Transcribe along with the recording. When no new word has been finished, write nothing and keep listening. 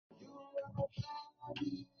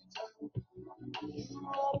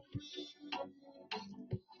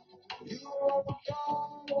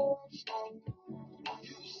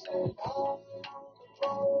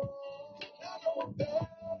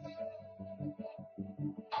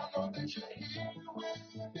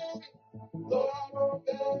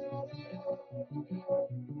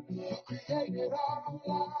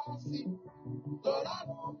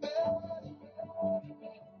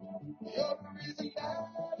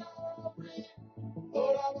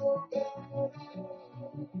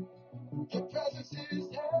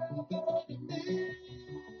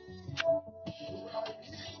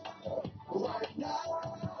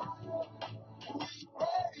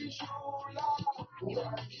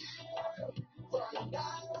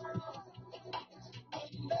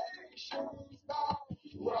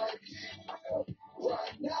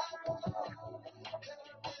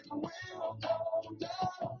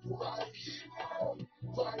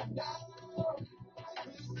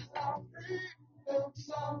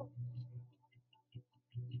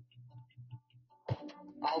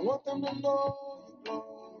I want them to know your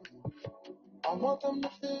glory. I want them to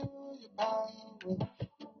feel your power.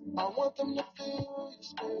 I want them to feel your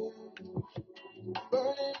spirit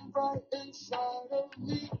burning bright inside of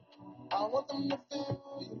me. I want them to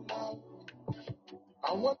feel your love.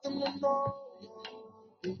 I want them to know your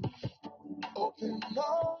peace. Open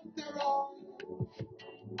up their eyes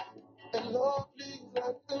and Lord, please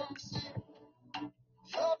let them see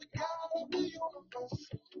you're the God of the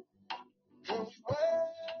universe. And we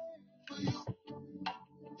wait for you.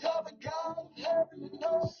 You're the God of heaven and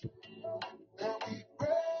earth. And we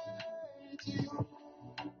pray to you.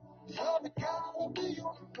 You're the God of the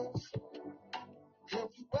universe. And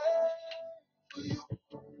we wait for you.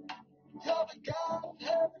 You're the God of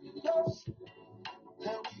heaven and earth. And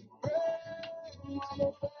we pray to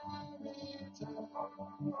your fairy tale.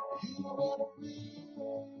 You are the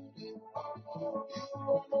real deal. You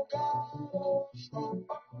are no God of stone.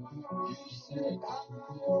 You sit high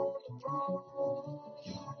on the throne.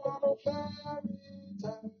 You are no fairy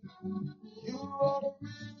tale. You are the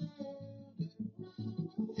real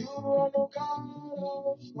deal. You are no God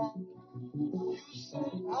of stone. You sit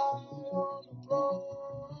high on the throne.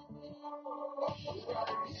 Right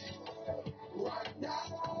here, right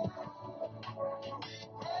now, we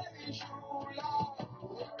praise you, Lord.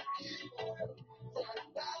 Right here, right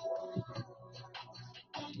now,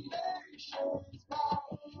 the nations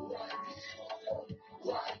bow. Right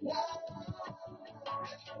here, right now,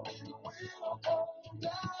 it will go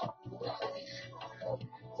down. Right here,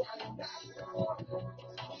 right now,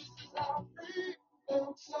 this is our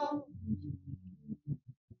freedom song.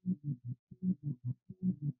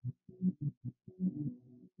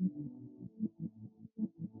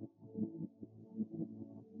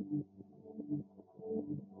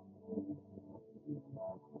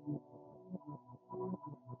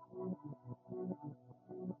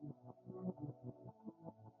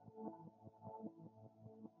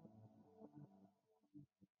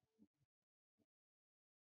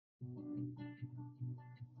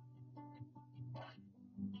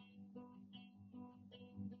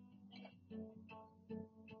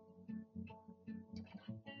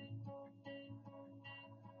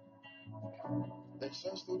 They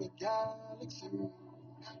search through the galaxy.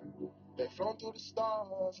 They flown through the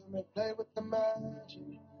stars and they play with the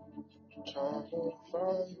magic, trying to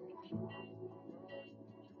find you.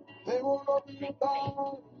 They won't open their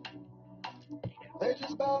Bible. They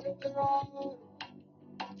just bow to their idol.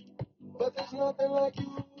 But there's nothing like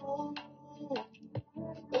you.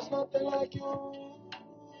 There's nothing like you.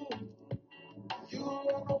 You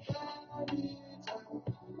are no fairy tale.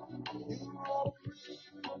 You are the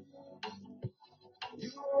real.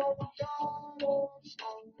 You are the God of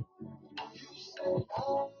stone. You sit high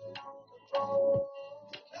on the throne.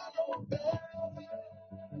 I know better.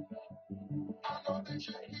 I know that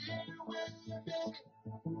you're here with me.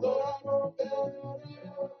 Lord, I know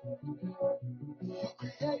better. You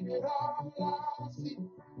created all I see.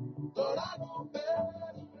 Lord, I know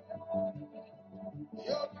better.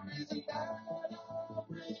 You're the reason that I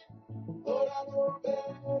breathe. Lord, I know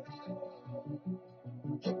better.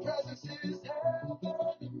 Your presence is heaven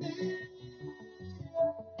to me.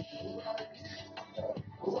 Right here,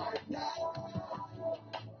 right now,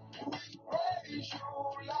 we praise you,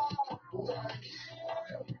 Lord. Right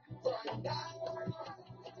here, right now,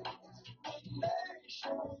 the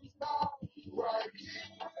nations bow. Right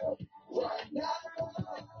here, right now,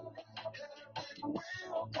 heaven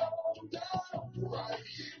will come down. Right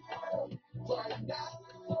here, right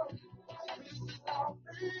now, this is our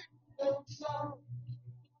freedom song.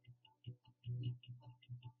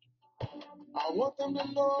 I want them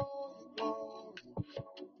to know your glory.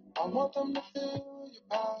 I want them to feel your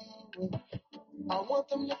power. I want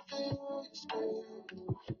them to feel your spirit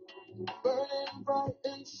burning bright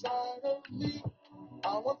inside of me.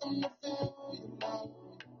 I want them to feel your love.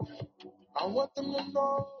 I want them to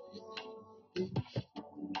know your peace.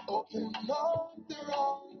 Open up their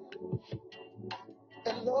eyes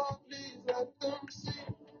and Lord, please let them see.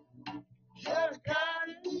 You're the God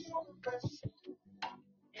of the universe,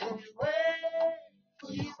 and we wait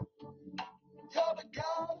for you. You're the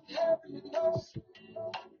God of heaven and earth,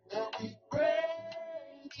 and we pray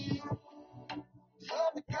to you.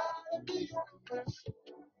 You're the God of the universe,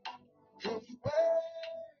 and we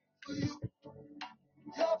wait for you.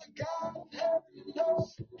 You're the God of heaven and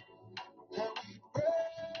earth, and we pray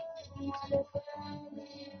to you.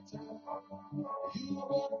 You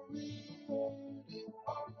are the real deal. You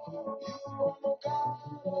are the God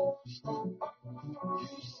of storm. You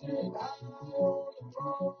sit high on the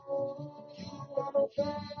throne. You are the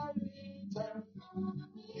fairy tale.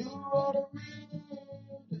 You are the real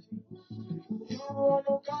deal. You are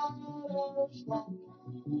the God of storm.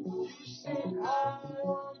 You sit high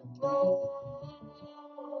on the throne.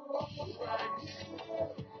 Right here,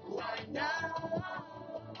 right now.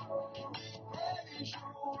 Praise you,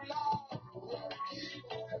 Lord. Right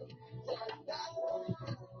here, right now.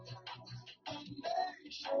 The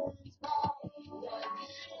nations bow. Right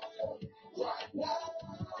here, right now.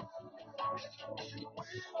 And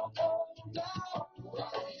will come down.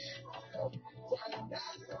 Right here, right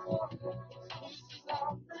now. This is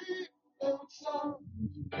our freedom song.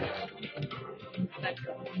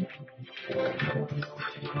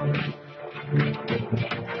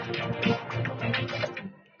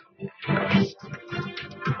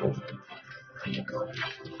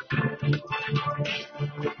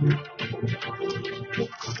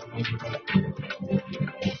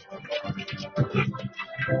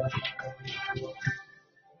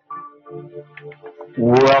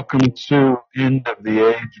 Welcome to End of the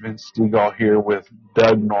Age. Vince Stegall here with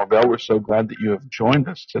Doug Norvell. We're so glad that you have joined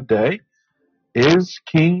us today. Is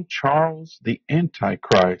King Charles the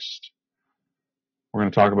Antichrist? We're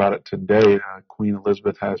going to talk about it today. Queen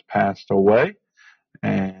Elizabeth has passed away,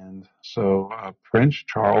 and so Prince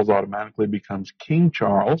Charles automatically becomes King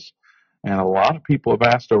Charles. And a lot of people have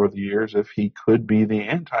asked over the years if he could be the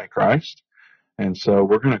Antichrist. And so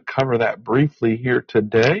we're going to cover that briefly here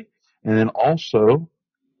today, and then also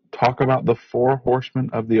talk about the four horsemen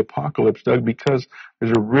of the apocalypse, Doug, because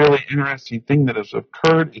there's a really interesting thing that has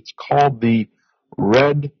occurred. It's called the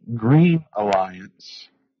Red-Green Alliance.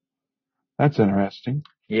 That's interesting.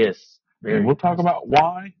 Yes, And very. we'll talk about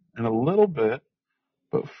why in a little bit.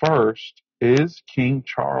 But first, is King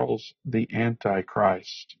Charles the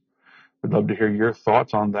Antichrist? We'd love to hear your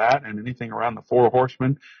thoughts on that and anything around the four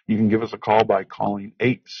horsemen. You can give us a call by calling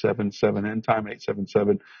 877-ENDTIME,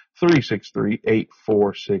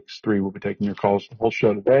 877-363-8463. We'll be taking your calls the whole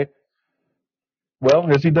show today. Well,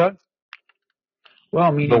 is he, Doug? Well,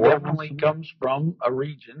 I mean, The he world definitely wants to know. comes from a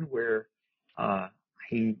region where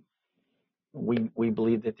we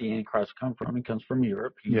believe that the Antichrist come from. He comes from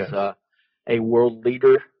Europe. He's Yes. a world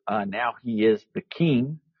leader. Now he is the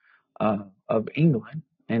king of England,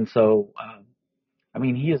 and so I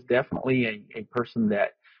mean, he is definitely a person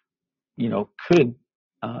that could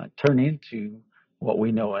turn into what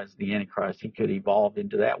we know as the Antichrist. He could evolve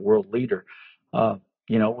into that world leader.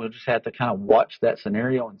 We'll just have to kind of watch that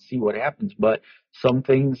scenario and see what happens. But some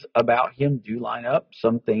things about him do line up.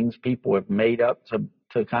 Some things people have made up to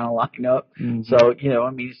kind of line up. Mm-hmm. So,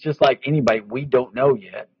 I mean, it's just like anybody. We don't know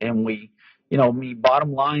yet. And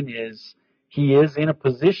bottom line is he is in a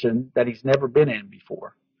position that he's never been in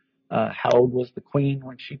before. How old was the queen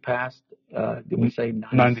when she passed? Did we say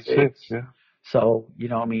 96? Yeah. So,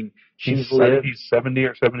 I mean, He's 70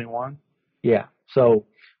 or 71. Yeah. So,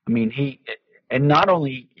 I mean, and not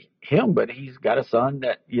only him, but he's got a son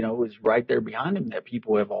that, is right there behind him that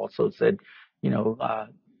people have also said,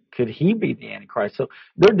 could he be the Antichrist? So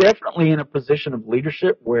they're definitely in a position of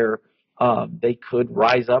leadership where they could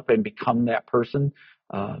rise up and become that person.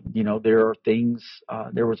 There are things,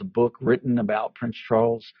 there was a book written about Prince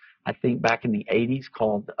Charles, I think back in the 80s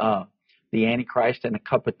called The Antichrist and a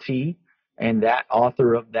Cup of Tea. And that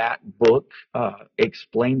author of that book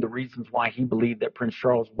explained the reasons why he believed that Prince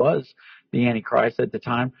Charles was the Antichrist at the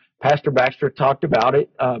time. Pastor Baxter talked about it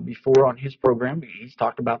before on his program. He's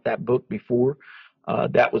talked about that book before.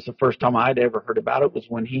 That was the first time I'd ever heard about it, was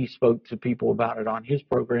when he spoke to people about it on his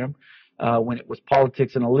program, when it was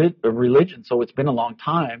politics and religion. So it's been a long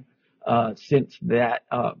time since that,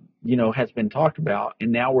 has been talked about.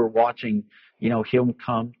 And now we're watching, him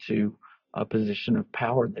come to a position of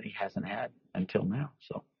power that he hasn't had until now.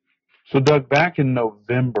 So, Doug, back in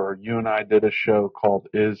November, you and I did a show called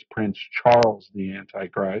Is Prince Charles the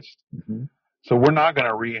Antichrist? Mm-hmm. So we're not going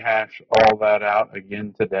to rehash all that out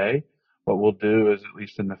again today. What we'll do is, at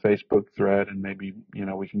least in the Facebook thread, and maybe,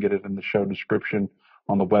 we can get it in the show description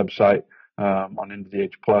on the website, on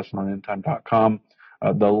NDH Plus and on ENDTIME.com,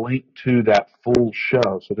 the link to that full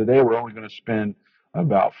show. So today we're only going to spend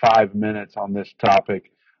about 5 minutes on this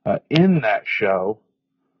topic. In that show,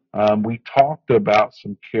 we talked about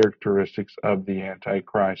some characteristics of the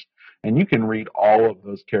Antichrist, and you can read all of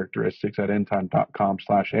those characteristics at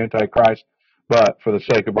endtime.com/Antichrist. But for the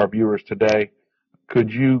sake of our viewers today, could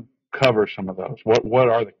you cover some of those? What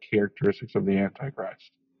are the characteristics of the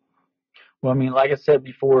Antichrist? Well, I mean, like I said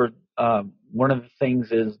before, one of the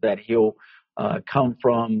things is that he'll come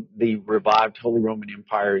from the revived Holy Roman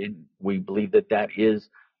Empire, and we believe that that is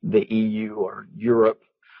the EU or Europe.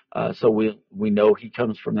 So we know he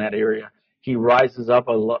comes from that area. He rises up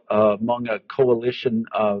among a coalition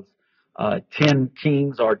of 10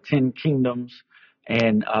 kings or 10 kingdoms,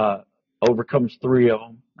 and overcomes 3 of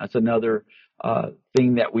them. That's another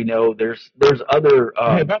thing that we know. There's other.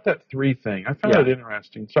 Hey, about that 3 thing, I found Yeah. it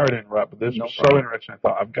interesting. Sorry to interrupt, but this No was so problem. interesting. I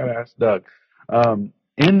thought I've got to ask Doug.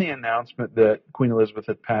 In the announcement that Queen Elizabeth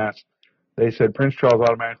had passed, they said Prince Charles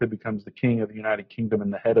automatically becomes the king of the United Kingdom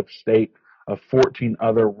and the head of state of 14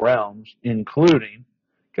 other realms, including,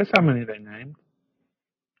 guess how many they named?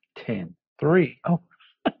 10. 3. Oh.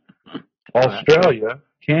 Australia,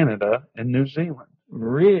 Canada, and New Zealand.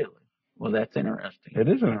 Really? Well, that's interesting. It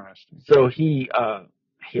is interesting. So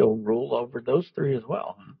he'll rule over those 3 as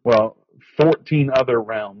well, huh? Well, 14 other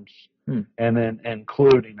realms, Hmm. and then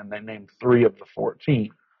including, and they named 3 of the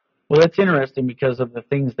 14. Well, that's interesting because of the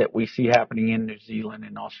things that we see happening in New Zealand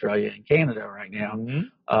and Australia and Canada right now, Mm-hmm.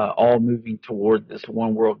 all moving toward this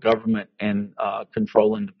one world government and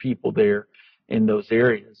controlling the people there in those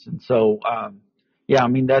areas. And so, yeah, I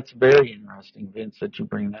mean, that's very interesting, Vince, that you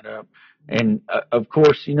bring that up. And of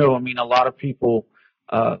course, I mean, a lot of people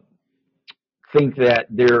think that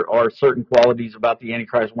there are certain qualities about the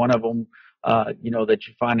Antichrist. One of them, that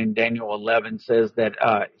you find in Daniel 11 says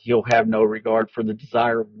that he'll have no regard for the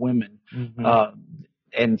desire of women. Mm-hmm.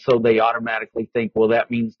 And so they automatically think, well, that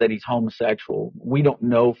means that he's homosexual. We don't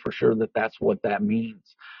know for sure that that's what that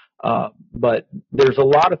means. But there's a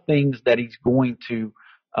lot of things that he's going to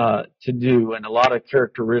do, and a lot of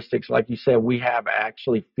characteristics. Like you said, we have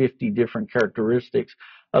actually 50 different characteristics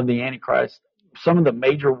of the Antichrist. Some of the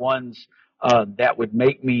major ones that would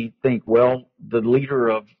make me think, well, the leader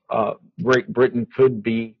of Great Britain could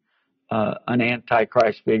be an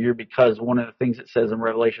Antichrist figure, because one of the things it says in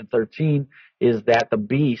Revelation 13 is that the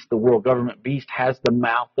beast, the world government beast, has the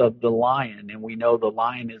mouth of the lion, and we know the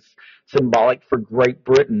lion is symbolic for Great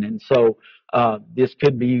Britain, and so this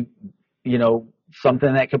could be,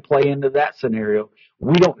 something that could play into that scenario.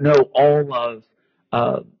 We don't know all of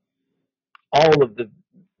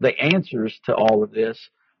the answers to all of this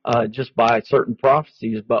just by certain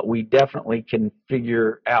prophecies, but we definitely can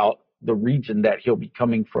figure out the region that he'll be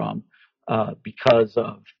coming from because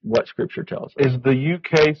of what Scripture tells us. Is the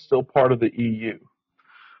UK still part of the EU?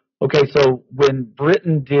 Okay, so when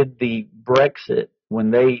Britain did the Brexit,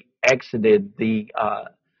 when they exited the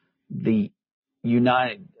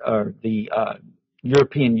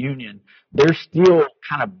European Union, they're still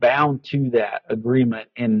kind of bound to that agreement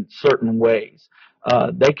in certain ways.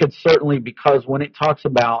 They could certainly, because when it talks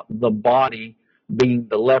about the body being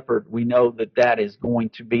the leopard, we know that that is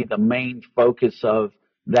going to be the main focus of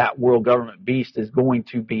that world government beast is going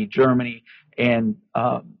to be Germany. And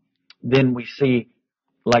then we see,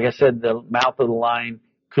 like I said, the mouth of the lion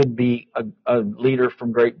could be a leader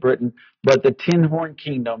from Great Britain. But the Ten-Horn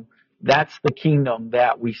Kingdom, that's the kingdom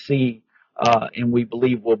that we see and we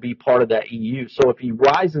believe will be part of that EU. So if he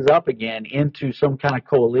rises up again into some kind of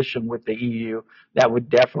coalition with the EU, that would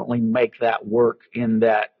definitely make that work in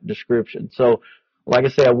that description. So, like I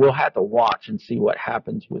said, we'll have to watch and see what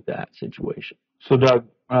happens with that situation. So, Doug,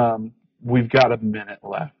 we've got a minute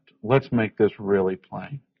left. Let's make this really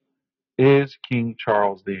plain. Is King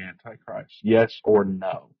Charles the Antichrist? Yes or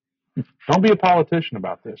no? Don't be a politician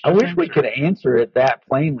about this. I Just wish we answer could it. answer it that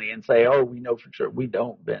plainly and say, oh, we know for sure. We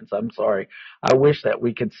don't, Vince. I'm sorry. I wish that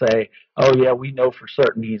we could say, oh, yeah, we know for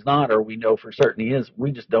certain he's not, or we know for certain he is.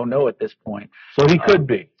 We just don't know at this point. So he could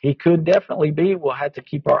be. He could definitely be. We'll have to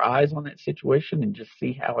keep our eyes on that situation and just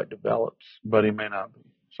see how it develops. But he may not be.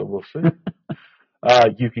 So we'll see.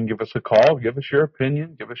 You can give us a call, give us your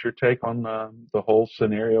opinion, give us your take on the whole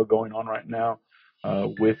scenario going on right now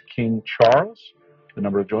with King Charles. The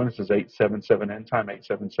number to join us is 877-ENDTIME,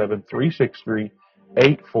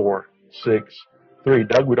 877-363-8463. 3.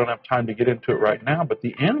 Doug, we don't have time to get into it right now, but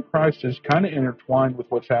the Antichrist is kind of intertwined with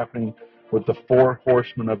what's happening with the 4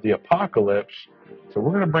 horsemen of the apocalypse. So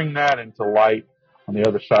we're going to bring that into light on the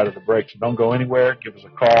other side of the break. So don't go anywhere. Give us a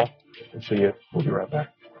call. We'll see you. We'll be right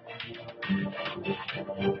back.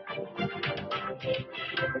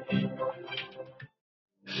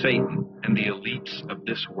 Satan and the elites of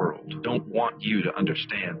this world don't want you to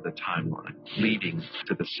understand the timeline leading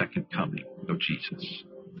to the second coming of Jesus.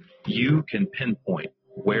 You can pinpoint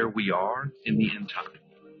where we are in the end time,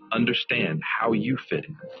 understand how you fit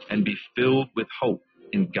in, and be filled with hope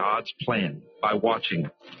in God's plan by watching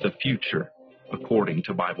The Future According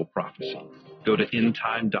to Bible Prophecy. Go to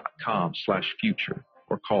endtime.com/future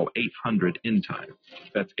or call 800-ENDTIME.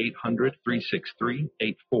 That's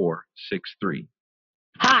 800-363-8463.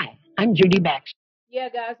 Hi, I'm Judy Baxter. Yeah,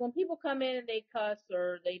 guys, when people come in and they cuss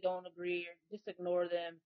or they don't agree, or just ignore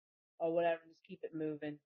them or whatever, just keep it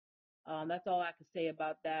moving. That's all I can say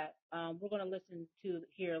about that. We're going to listen to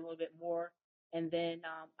here a little bit more, and then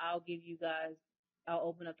I'll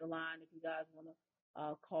open up the line if you guys want to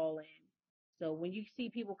call in. So when you see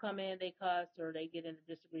people come in, they cuss or they get in a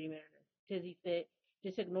disagreement or a tizzy fit,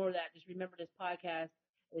 just ignore that. Just remember this podcast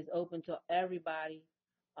is open to everybody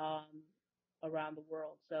around the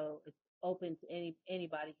world. So it's open to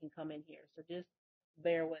anybody can come in here. So just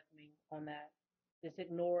bear with me on that. Just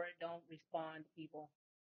ignore it. Don't respond to people.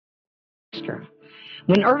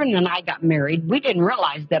 When Irvin and I got married, we didn't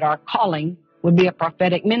realize that our calling would be a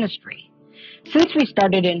prophetic ministry. Since we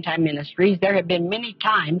started End Time Ministries, there have been many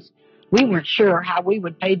times we weren't sure how we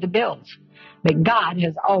would pay the bills, but God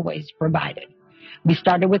has always provided. We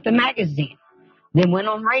started with the magazine, then went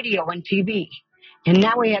on radio and TV, and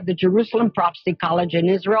now we have the Jerusalem Prophecy College in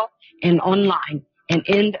Israel and online and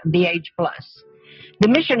End the Age Plus. The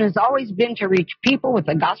mission has always been to reach people with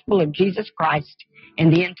the gospel of Jesus Christ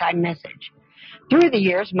and the end time message. Through the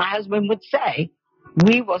years, my husband would say,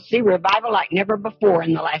 we will see revival like never before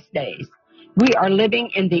in the last days. We are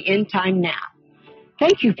living in the end time now.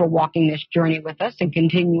 Thank you for walking this journey with us and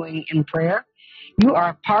continuing in prayer. You are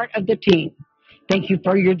a part of the team. Thank you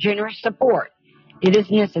for your generous support. It is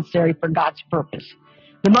necessary for God's purpose.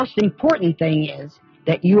 The most important thing is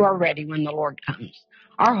that you are ready when the Lord comes.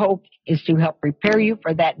 Our hope is to help prepare you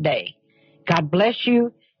for that day. God bless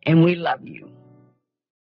you, and we love you.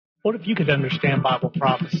 What if you could understand Bible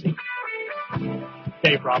prophecy?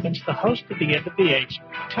 Dave Robbins, the host of the End of the Age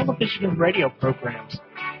television and radio programs,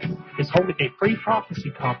 is holding a free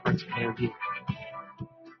prophecy conference near you.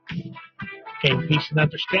 Gain peace and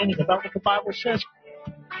understanding about what the Bible says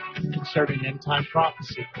concerning end-time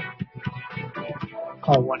prophecy.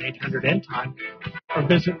 Call 1-800-ENDTIME or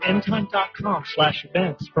visit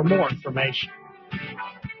endtime.com/events for more information.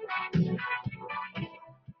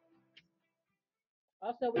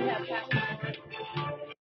 Also, we have Pastor Mark.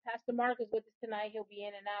 Pastor Mark is with us tonight. He'll be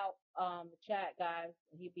in and out the chat, guys.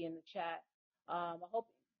 He'll be in the chat. I hope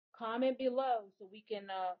comment below so we can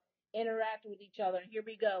interact with each other. Here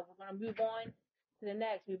we go. We're going to move on to the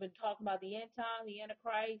next. We've been talking about the end time, the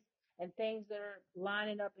Antichrist, and things that are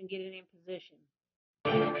lining up and getting in position.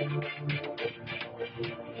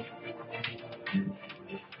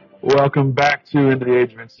 Welcome back to End of the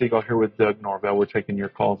Age. Vince Stegall here with Doug Norvell. We're taking your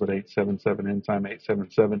calls at 877-ENDTIME,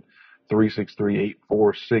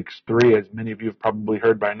 877-363-8463. As many of you have probably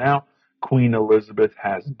heard by now, Queen Elizabeth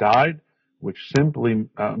has died, which simply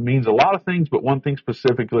means a lot of things, but one thing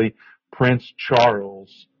specifically, Prince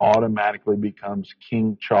Charles automatically becomes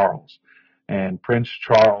King Charles. And Prince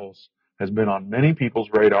Charles has been on many people's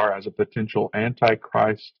radar as a potential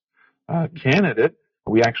Antichrist candidate.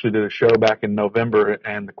 We actually did a show back in November,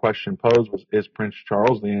 and the question posed was, is Prince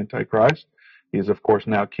Charles the Antichrist? He is, of course,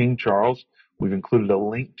 now King Charles. We've included a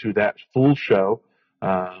link to that full show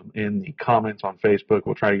in the comments on Facebook.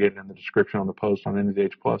 We'll try to get it in the description on the post on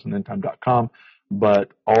NDH Plus and endtime.com.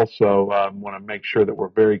 But also want to make sure that we're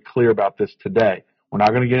very clear about this today. We're not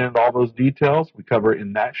going to get into all those details. We cover it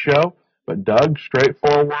in that show. But Doug,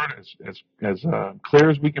 straightforward, as clear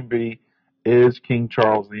as we can be, is King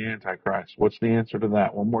Charles the Antichrist? What's the answer to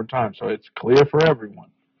that? One more time, so it's clear for everyone.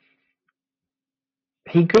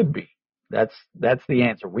 He could be. That's the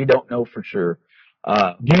answer. We don't know for sure.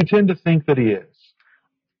 Do you tend to think that he is?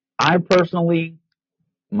 My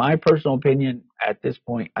personal opinion at this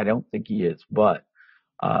point, I don't think he is, but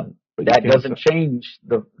that doesn't change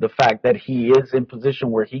the fact that he is in position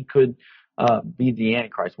where he could be the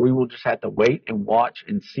Antichrist. We will just have to wait and watch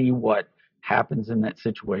and see what happens in that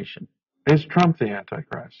situation. Is Trump the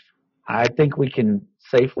Antichrist? I think we can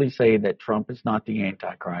safely say that Trump is not the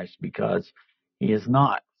Antichrist because he is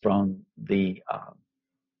not from the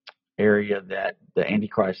area that the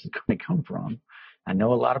Antichrist is going to come from. I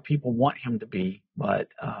know a lot of people want him to be, but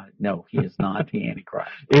no, he is not the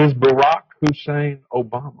Antichrist. Is Barack Hussein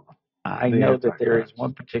Obama I the know that there is Antichrist?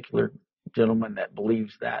 one particular gentleman that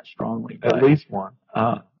believes that strongly, but At least one.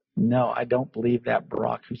 no, I don't believe that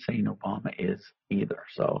Barack Hussein Obama is either.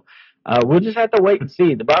 So we'll just have to wait and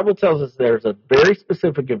see. The Bible tells us there's a very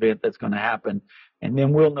specific event that's going to happen, and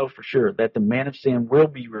then we'll know for sure that the man of sin will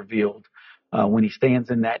be revealed when he stands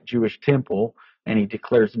in that Jewish temple and he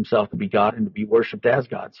declares himself to be God and to be worshipped as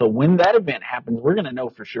God. So when that event happens, we're going to know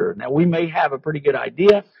for sure. Now, we may have a pretty good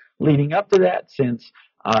idea leading up to that, since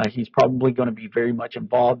he's probably going to be very much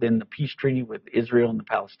involved in the peace treaty with Israel and the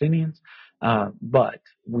Palestinians. But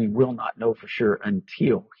we will not know for sure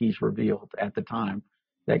until he's revealed at the time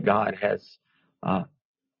that God has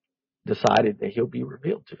decided that he'll be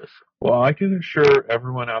revealed to us. Well, I can assure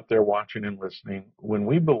everyone out there watching and listening, when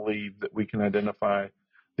we believe that we can identify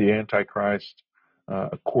the Antichrist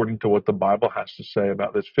according to what the Bible has to say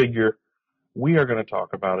about this figure, we are going to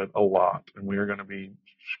talk about it a lot, and we are going to be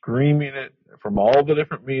screaming it from all the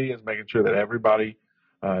different medias, making sure that everybody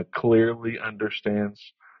clearly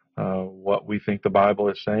understands what we think the Bible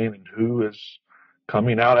is saying and who is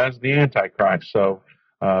coming out as the Antichrist. So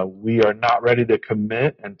we are not ready to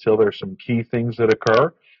commit until there's some key things that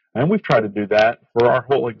occur, and we've tried to do that for our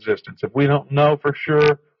whole existence. If we don't know for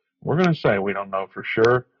sure, we're going to say we don't know for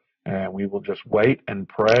sure, and we will just wait and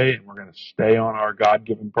pray, and we're going to stay on our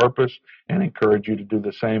God-given purpose and encourage you to do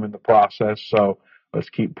the same in the process. So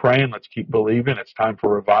let's keep praying. Let's keep believing. It's time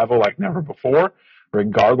for revival like never before,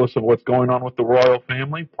 regardless of what's going on with the royal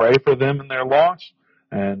family. Pray for them and their loss,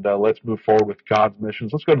 and let's move forward with God's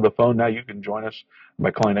missions. Let's go to the phone now. You can join us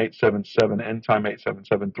by calling 877-ENDTIME,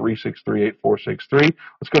 877-363-8463.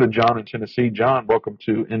 Let's go to John in Tennessee. John, welcome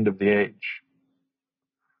to End of the Age.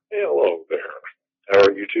 Hello there. How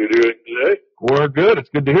are you two doing today? We're good. It's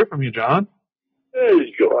good to hear from you, John. There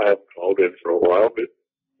you go. I haven't called in for a while, but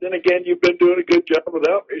then again, you've been doing a good job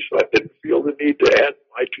without me, so I didn't feel the need to add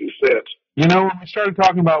my 2 cents. You know, when we started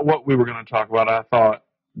talking about what we were going to talk about, I thought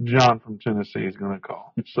John from Tennessee is going to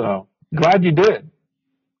call. So glad you did.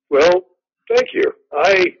 Well, thank you.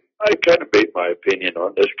 I kind of made my opinion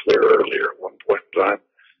on this clear earlier at one point in time.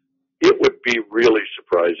 It would be really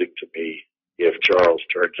surprising to me if Charles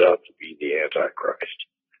turns out to be the Antichrist.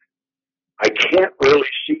 I can't really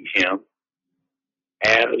see him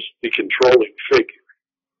as the controlling figure.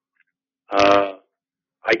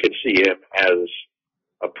 I can see him as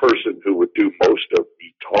a person who would do most of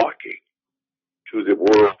the talking to the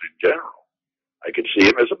world in general. I could see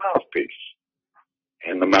him as a mouthpiece.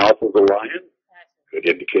 And the mouth of the lion, good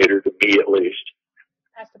indicator to me at least.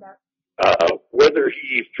 Whether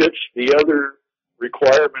he fits the other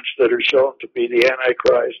requirements that are shown to be the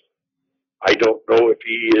Antichrist, I don't know if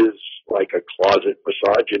he is like a closet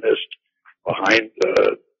misogynist behind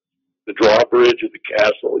the drawbridge of the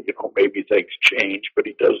castle. You know, maybe things change, but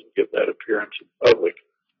he doesn't give that appearance in public.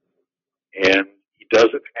 And he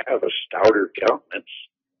doesn't have a stouter countenance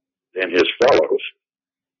than his fellows.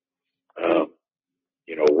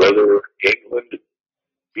 You know, whether England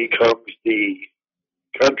becomes the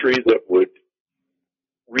country that would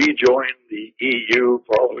rejoin the EU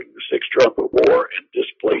following the Six Trumpet War and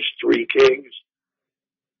displace 3 kings,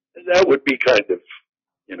 that would be kind of,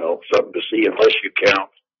 you know, something to see,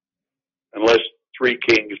 unless 3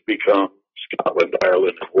 kings become Scotland,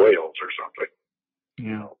 Ireland, and Wales or something.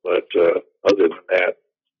 Yeah. But other than that,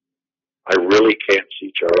 I really can't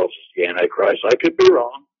see Charles as the Antichrist. I could be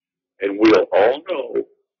wrong, and we'll all know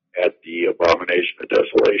at the abomination of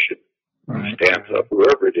desolation, Right. who stands up,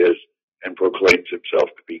 whoever it is, and proclaims himself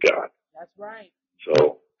to be God. That's right.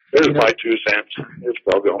 So there's my 2 cents. It's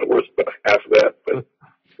probably only worth about half of that, but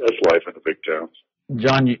that's life in the big towns.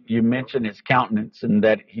 John, you mentioned his countenance and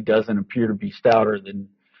that he doesn't appear to be stouter than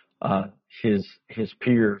his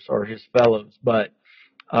peers or his fellows, but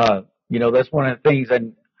you know, that's one of the things.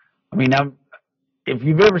 And I mean, if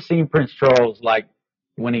you've ever seen Prince Charles, like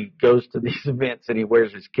when he goes to these events and he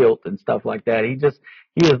wears his kilt and stuff like that, he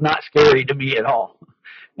is not scary to me at all.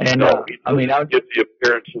 And no, I mean, I get the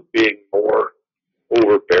appearance of being more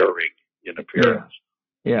overbearing in appearance.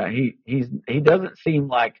 Yeah, he doesn't seem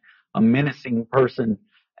like a menacing person.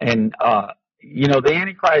 And you know, the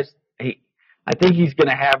Antichrist, I think he's going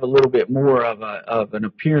to have a little bit more of an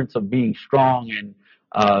appearance of being strong and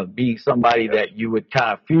being somebody that you would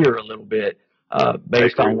kind of fear a little bit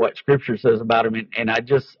based on what Scripture says about him. And I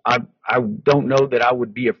don't know that I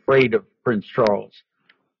would be afraid of Prince Charles.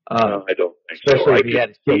 No, I don't think especially so. If he had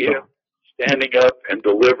his kilt on. Standing up and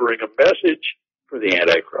delivering a message for the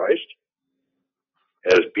Antichrist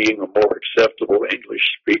as being a more acceptable English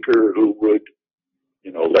speaker who would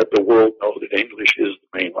let the world know that English is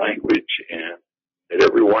the main language and that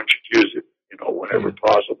everyone should use it, whenever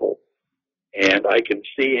possible. And I can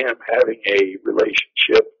see him having a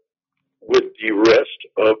relationship with the rest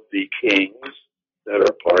of the kings that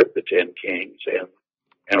are part of the 10 kings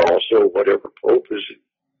and also whatever pope is in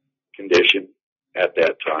condition at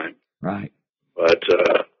that time. Right. But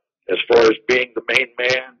as far as being the main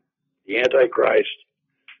man, the Antichrist,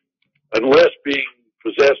 unless being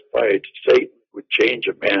possessed by Satan would change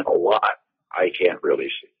a man a lot, I can't really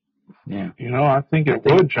see. Yeah. I think it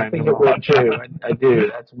would change. I think it would too. I do.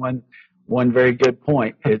 That's one very good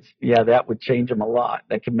point. That would change him a lot.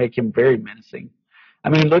 That could make him very menacing. I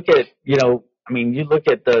mean, look at, you look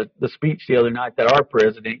at the speech the other night that our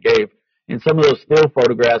president gave, and some of those still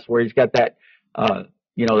photographs where he's got that,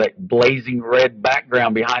 that blazing red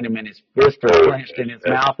background behind him and his fists are clenched and his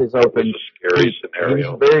mouth is open. It's a scary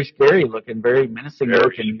scenario. He's very scary looking, very menacing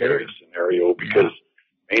looking. Very scary scenario because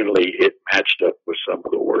mainly it matched up with some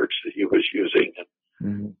of the words that he was using.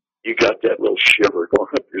 And you got that little shiver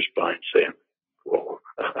going up your spine saying, whoa.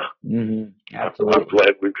 Absolutely. I'm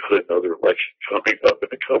glad we've got another election coming up in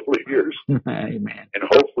a couple of years. Amen. And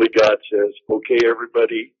hopefully God says, okay,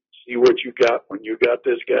 everybody, see what you got when you got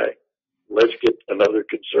this guy. Let's get another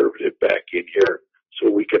conservative back in here so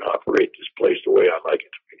we can operate this place the way I like it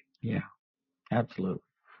to be. Yeah, absolutely.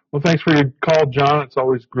 Well, thanks for your call, John. It's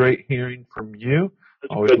always great hearing from you.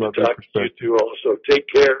 It's always good love to your talk to perspective. you too also. Take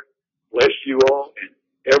care. Bless you all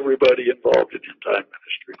and everybody involved in End Time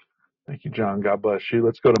Ministry. Thank you, John. God bless you.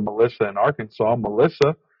 Let's go to Melissa in Arkansas.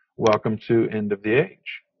 Melissa, welcome to End of the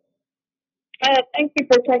Age. Thank you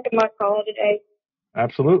for taking my call today.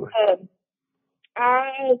 Absolutely.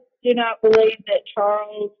 I do not believe that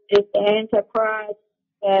Charles is the Antichrist,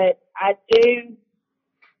 but I do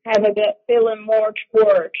have a gut feeling more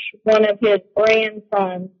towards one of his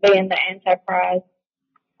grandsons being the Antichrist.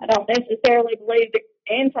 I don't necessarily believe the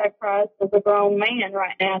Antichrist is a grown man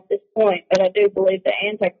right now at this point, but I do believe the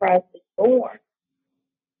Antichrist is born.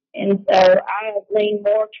 And so I lean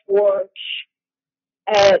more towards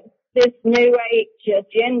this new age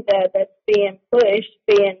agenda that's being pushed,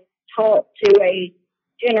 being taught to a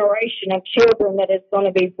generation of children that is going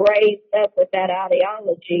to be raised up with that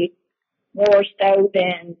ideology more so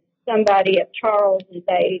than somebody of Charles's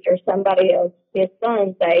age or somebody of his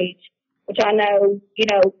son's age, which I know,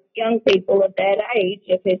 young people of that age,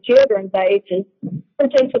 if his children's age, has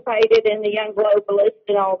participated in the young globalists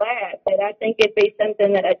and all that. But I think it'd be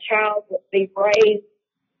something that a child would be raised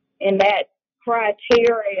in that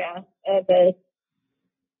criteria of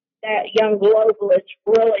that young globalist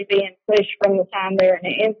really being pushed from the time they're an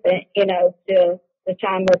infant, to the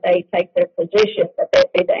time that they take their position, that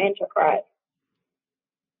they'd be the Antichrist.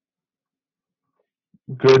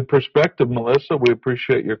 Good perspective, Melissa. We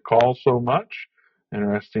appreciate your call so much.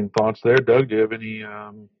 Interesting thoughts there. Doug, do you have any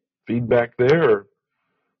feedback there,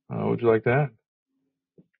 or would you like to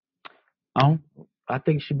add? I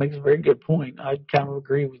think she makes a very good point. I kind of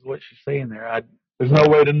agree with what she's saying there. There's no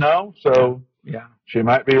way to know, so yeah, she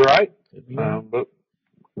might be right. But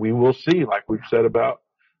we will see, like we've said about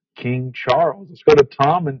King Charles. Let's go to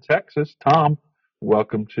Tom in Texas. Tom,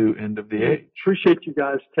 welcome to End of the Age. Appreciate you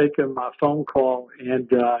guys taking my phone call, and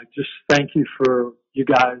just thank you for you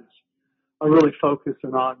guys are really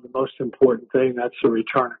focusing on the most important thing, that's the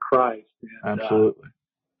return of Christ. And, absolutely.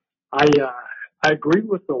 I agree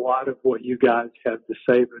with a lot of what you guys have to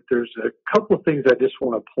say, but there's a couple of things I just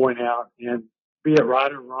want to point out, and be it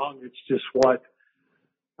right or wrong, it's just what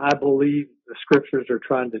I believe the scriptures are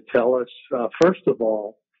trying to tell us. First of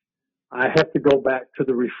all, I have to go back to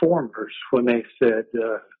the reformers when they said,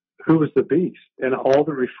 who was the beast? And all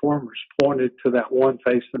the reformers pointed to that one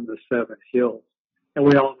facing the seven hills. And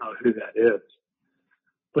we all know who that is.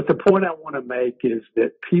 But the point I want to make is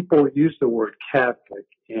that people use the word Catholic,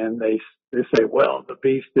 and they say, well, the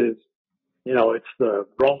beast is, it's the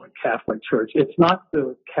Roman Catholic Church. It's not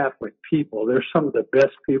the Catholic people. They're some of the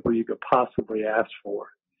best people you could possibly ask for,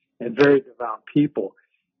 and very devout people.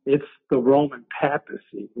 It's the Roman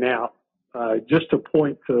papacy. Now, just a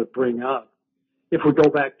point to bring up, if we go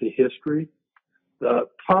back to history,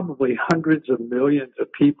 probably hundreds of millions of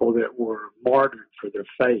people that were martyred for their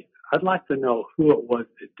faith. I'd like to know who it was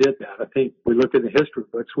that did that. I think we look in the history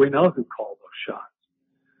books, we know who called those shots.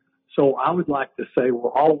 So I would like to say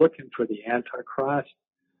we're all looking for the Antichrist,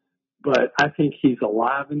 but I think he's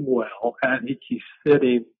alive and well. I think he's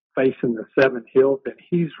sitting facing the seven hills, and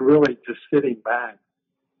he's really just sitting back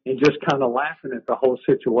and just kind of laughing at the whole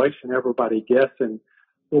situation, everybody guessing.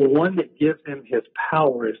 Well, one that gives him his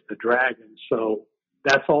power is the dragon. So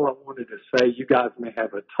that's all I wanted to say. You guys may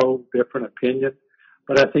have a total different opinion,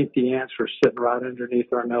 But I think the answer is sitting right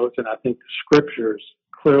underneath our nose, and I think the scriptures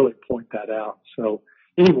clearly point that out. So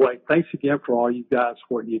anyway, thanks again for all you guys,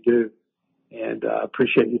 what you do, and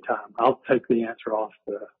appreciate your time. I'll take the answer off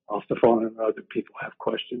the phone and other people have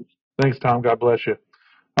questions. Thanks, Tom. God bless you.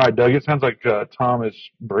 All right, Doug, it sounds like Tom is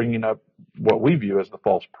bringing up what we view as the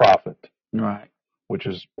false prophet, Right. which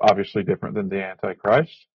is obviously different than the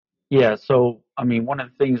Antichrist. Yeah, so I mean, one of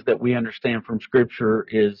the things that we understand from Scripture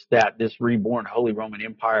is that this reborn Holy Roman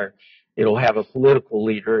Empire, it'll have a political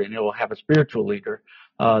leader and it'll have a spiritual leader.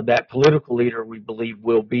 That political leader, we believe,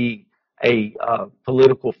 will be a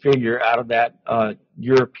political figure out of that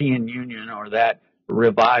European Union or that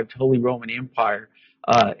revived Holy Roman Empire.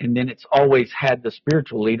 And then it's always had the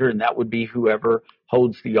spiritual leader, and that would be whoever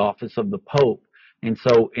holds the office of the Pope. And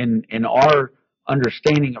so, in our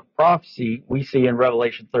understanding of prophecy, we see in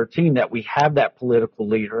Revelation 13 that we have that political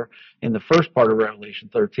leader in the first part of Revelation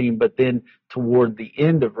 13, but then toward the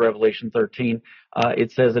end of Revelation 13,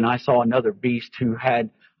 it says, "And I saw another beast who had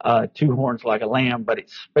two horns like a lamb, but it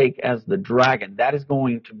spake as the dragon." That is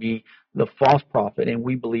going to be the false prophet, and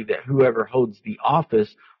we believe that whoever holds the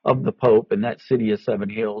office of the Pope in that city of seven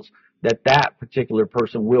hills, that particular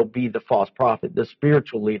person will be the false prophet, the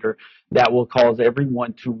spiritual leader that will cause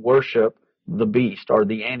everyone to worship the beast or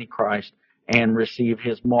the Antichrist and receive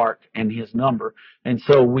his mark and his number. And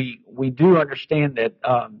so we do understand that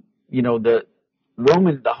the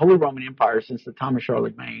Holy Roman Empire, since the time of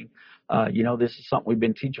Charlemagne, this is something we've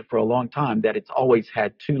been teaching for a long time, that it's always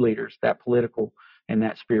had two leaders, that political and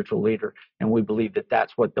that spiritual leader. And we believe that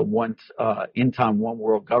that's what the end time one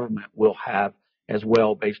world government will have as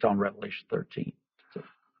well, based on Revelation 13. So,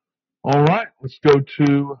 All right, let's go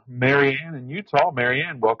to Marianne in Utah.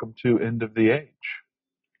 Marianne, welcome to End of the Age.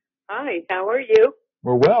 Hi, how are you?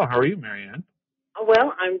 We're well. How are you, Marianne?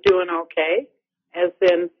 Well, I'm doing okay. As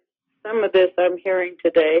in some of this I'm hearing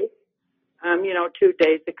today, 2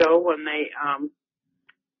 days ago when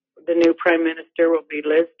the new prime minister will be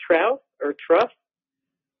Liz Truss.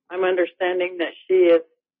 I'm understanding that she is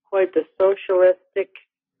quite the socialistic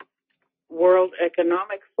World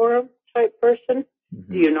Economic Forum type person.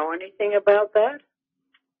 mm-hmm. Do you know anything about that?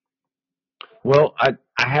 Well, I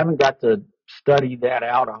haven't got to study that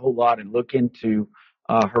out a whole lot and look into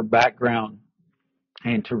her background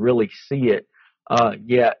and to really see it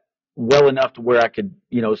yet well enough to where I could,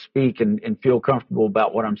 speak and feel comfortable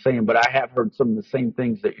about what I'm saying. But I have heard some of the same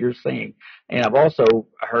things that you're saying. And I've also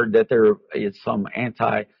heard that there is some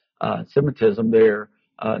anti-Semitism there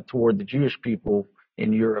toward the Jewish people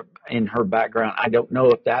in Europe in her background. I don't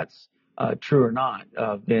know if that's true or not.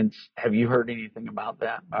 Vince, have you heard anything about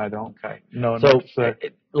that? I don't. Okay. No, So, not to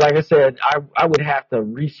say. like I said, I would have to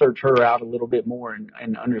research her out a little bit more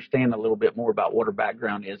and understand a little bit more about what her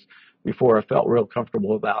background is before I felt real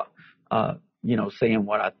comfortable about, saying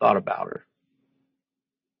what I thought about her.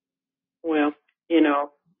 Well,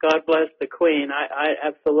 God bless the Queen. I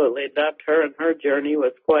absolutely loved her, and her journey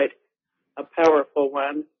was quite a powerful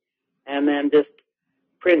one. And then just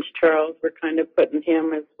Prince Charles, we're kind of putting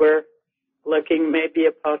him as we're looking maybe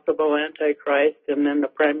a possible Antichrist, and then the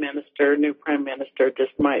new prime minister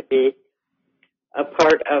just might be a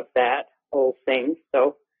part of that whole thing.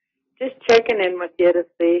 So just checking in with you to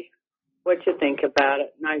see what you think about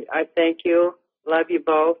it. And I thank you, love you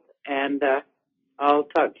both, and I'll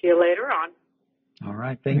talk to you later on. All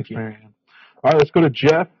right, thank you. Marianne. All right, let's go to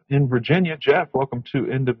Jeff in Virginia. Jeff, welcome to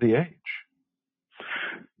End of the Age.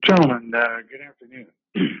 Gentlemen, good afternoon.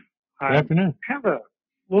 Good afternoon. I have a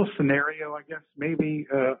little scenario, I guess. Maybe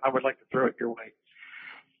I would like to throw it your way.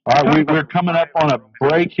 All right, we're coming up on a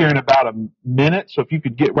break here in about a minute, so if you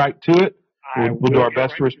could get right to it, we'll do our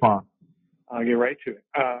best to respond. I'll get right to it.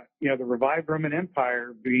 The revived Roman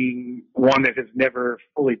Empire being one that has never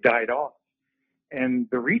fully died off, and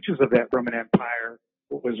the reaches of that Roman Empire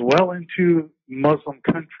was well into Muslim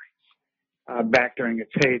countries back during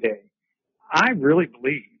its heyday. I really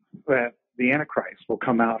believe that the Antichrist will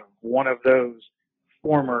come out of one of those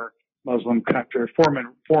former Muslim countries,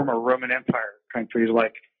 former Roman Empire countries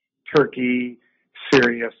like Turkey,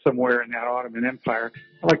 Syria, somewhere in that Ottoman Empire.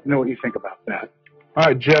 I'd like to know what you think about that. All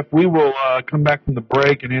right, Jeff, we will come back from the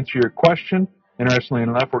break and answer your question. Interestingly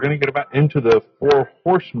enough, we're going to get back into the four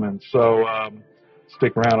horsemen, so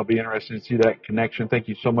stick around. It'll be interesting to see that connection. Thank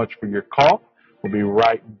you so much for your call. We'll be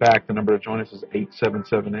right back. The number to join us is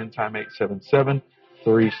 877-ENDTIME,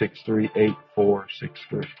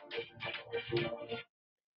 877-363-8463.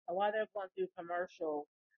 While they're going through commercial,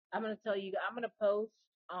 I'm going to tell you, I'm going to post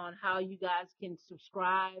on how you guys can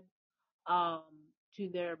subscribe to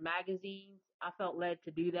their magazines. I felt led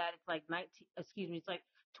to do that. It's like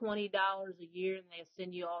 $20 a year, and they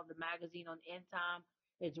send you all the magazine on End Time.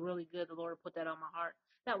 It's really good. The Lord put that on my heart.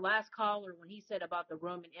 That last caller, when he said about the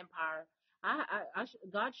Roman Empire,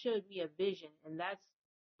 God showed me a vision, and that's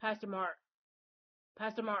Pastor Mark.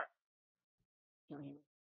 Pastor Mark, you don't hear me.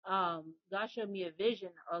 God showed me a vision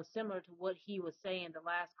of similar to what he was saying, the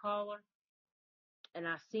last caller, and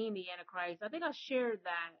I seen the Antichrist. I think I shared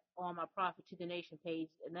that on my Prophet to the Nation page.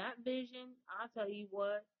 And that vision, I'll tell you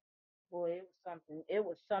what, boy, it was something. It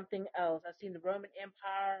was something else. I seen the Roman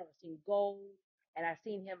Empire, I seen gold, and I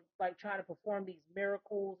seen him like trying to perform these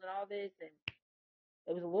miracles and all this, and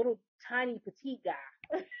it was a little tiny petite guy.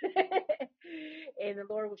 And the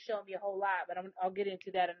Lord was showing me a whole lot, but I'll get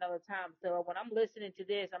into that another time. So when I'm listening to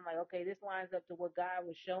this, I'm like, okay, this lines up to what God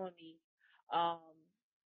was showing me um,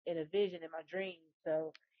 in a vision in my dream.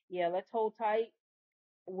 So yeah, let's hold tight.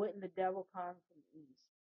 Wouldn't the devil come from the east?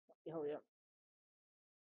 Hurry up.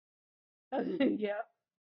 Yep.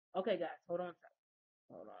 Okay, guys, hold on a second.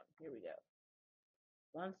 Hold on. Here we go.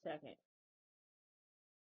 1 second.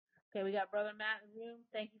 Okay, we got Brother Matt in the room.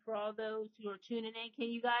 Thank you for all those who are tuning in. Can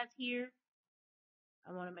you guys hear?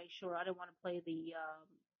 I want to make sure. I didn't want to play the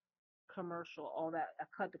commercial, all that. I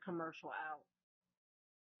cut the commercial out.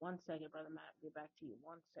 1 second, Brother Matt. Get back to you.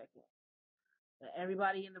 1 second.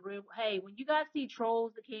 Everybody in the room. Hey, when you guys see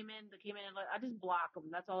trolls that came in, I just block them.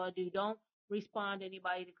 That's all I do. Don't respond to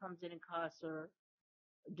anybody that comes in and cuss or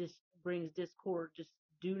just brings discord. Just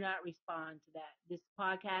do not respond to that. This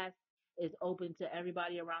podcast is open to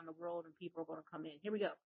everybody around the world, and people are going to come in. Here we go.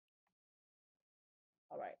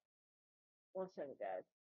 All right. 1 second, guys.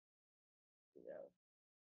 Here we go.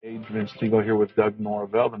 Vince Stegall here with Doug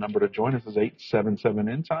Norvell. The number to join us is 877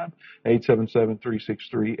 ENDTIME,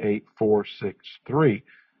 877-363-8463.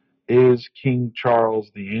 Is King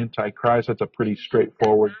Charles the Antichrist? That's a pretty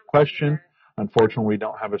straightforward question. Unfortunately, we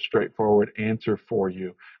don't have a straightforward answer for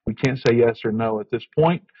you. We can't say yes or no at this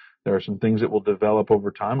point. There are some things that will develop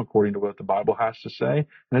over time according to what the Bible has to say.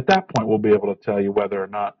 And at that point, we'll be able to tell you whether or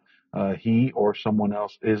not he or someone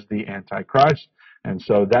else is the Antichrist. And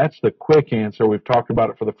so that's the quick answer. We've talked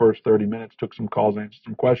about it for the first 30 minutes, took some calls, answered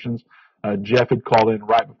some questions. Jeff had called in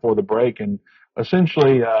right before the break, and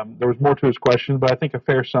essentially there was more to his question, but I think a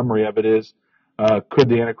fair summary of it is, could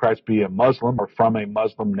the Antichrist be a Muslim or from a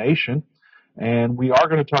Muslim nation? And we are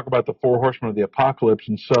going to talk about the four horsemen of the apocalypse.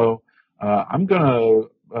 And so I'm going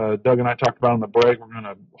to, Doug and I talked about on the break, we're going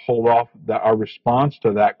to hold off our response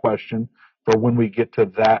to that question for when we get to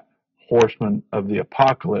that horseman of the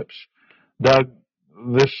apocalypse. Doug,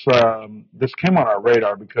 this came on our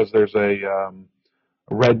radar because there's a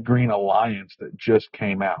Red-Green Alliance that just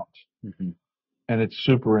came out. Mm-hmm. And it's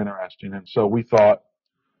super interesting. And so we thought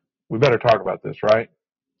we better talk about this, right?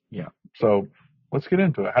 Yeah. So let's get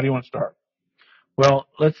into it. How do you want to start? Well,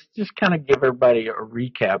 let's just kind of give everybody a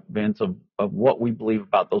recap, Vince, of what we believe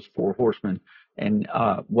about those four horsemen and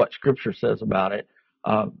what Scripture says about it.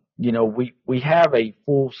 We have a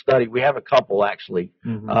full study. We have a couple actually.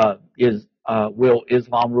 Mm-hmm. Will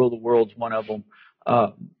Islam rule the world's one of them.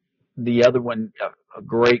 The other one, a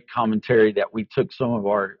great commentary that we took some of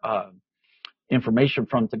our information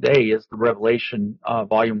from today is the Revelation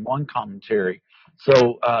Volume 1 commentary.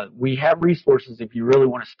 So we have resources if you really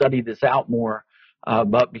want to study this out more,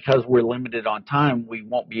 but because we're limited on time, we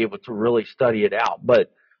won't be able to really study it out.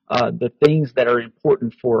 But the things that are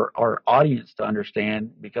important for our audience to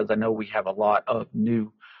understand, because I know we have a lot of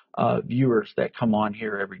new viewers that come on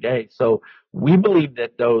here every day. So we believe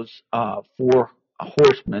that those four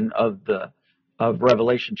horsemen of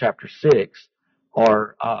Revelation chapter 6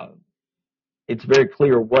 are it's very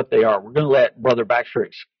clear what they are. We're going to let Brother Baxter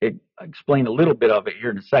explain a little bit of it here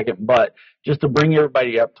in a second, but just to bring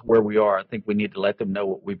everybody up to where we are, I think we need to let them know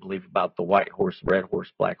what we believe about the white horse, red horse,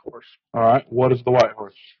 black horse. All right. What is the white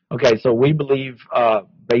horse? Okay, so we believe,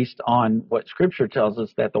 based on what Scripture tells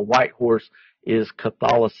us, that the white horse is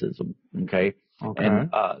Catholicism. Okay. And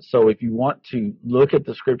so if you want to look at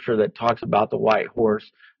the Scripture that talks about the white horse,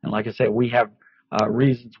 and like I said, we have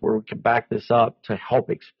reasons where we can back this up to help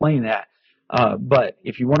explain that. But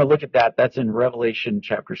if you want to look at that, that's in Revelation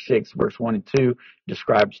chapter 6, verse 1 and 2,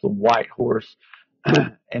 describes the white horse.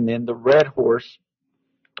 And then the red horse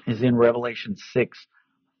is in Revelation 6,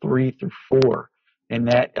 3 through 4. And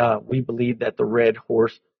that we believe that the red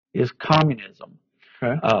horse is communism.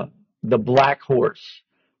 Okay. The black horse,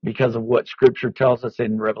 because of what Scripture tells us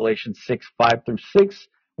in Revelation 6, 5 through 6,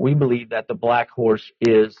 we believe that the black horse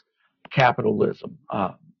is capitalism.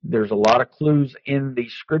 There's a lot of clues in the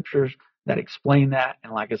Scriptures that explain that.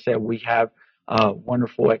 And like I said, we have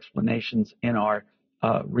wonderful explanations in our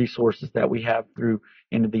resources that we have through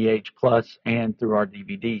End of the Age Plus and through our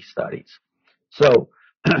DVD studies. So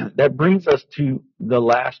that brings us to the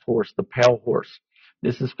last horse, the pale horse.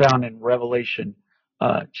 This is found in Revelation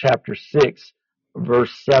chapter 6,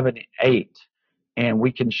 verse 7 and 8. And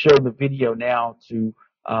we can show the video now to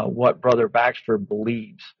what Brother Baxter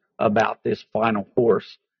believes about this final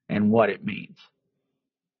horse and what it means.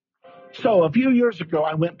 So a few years ago,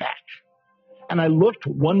 I went back and I looked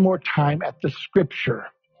one more time at the scripture.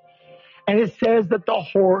 And it says that the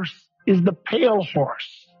horse is the pale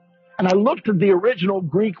horse. And I looked at the original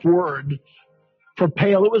Greek word for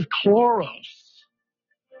pale. It was chloros.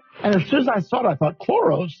 And as soon as I saw it, I thought,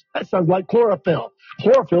 chloros? That sounds like chlorophyll.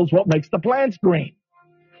 Chlorophyll is what makes the plants green.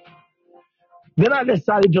 Then I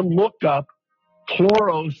decided to look up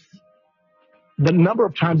chloros, the number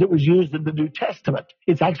of times it was used in the New Testament.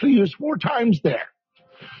 It's actually used 4 times there.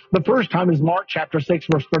 The first time is Mark chapter 6,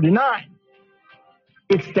 verse 39.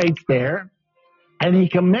 It states there, and he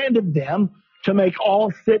commanded them to make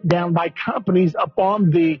all sit down by companies upon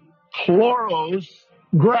the chloros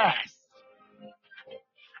grass.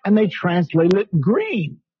 And they translated it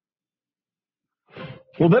green.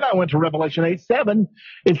 Well, then I went to Revelation 8:7.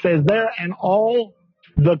 It says there, and all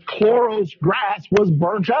the chloros grass was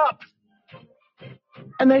burnt up.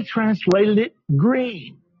 And they translated it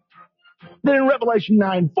green. Then in Revelation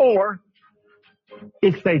 9:4,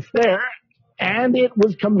 it states there, and it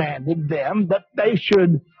was commanded them that they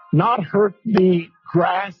should not hurt the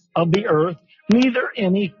grass of the earth, neither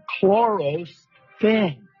any chloros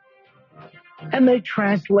thing. And they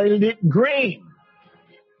translated it green.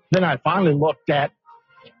 Then I finally looked at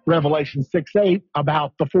Revelation 6:8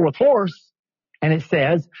 about the 4th horse, and it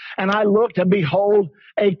says, and I looked and behold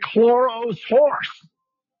a chloros horse,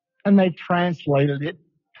 and they translated it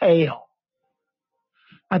pale.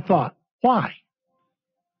 I thought, why?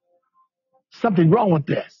 Something wrong with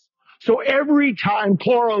this. So every time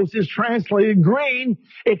chloros is translated green,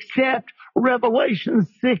 except Revelation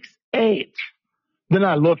 6:8. Then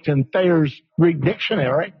I looked in Thayer's Greek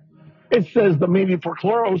dictionary. It says the meaning for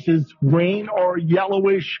chloros is green or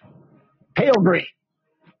yellowish pale green.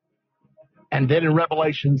 And then in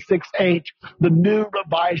Revelation 6:8, the New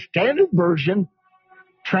Revised Standard Version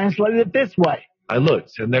translated it this way. I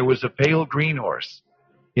looked, and there was a pale green horse.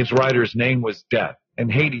 Its rider's name was Death,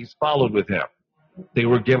 and Hades followed with him. They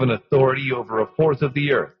were given authority over 1/4 of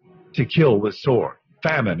the earth to kill with sword,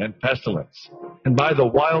 famine, and pestilence, and by the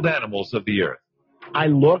wild animals of the earth. I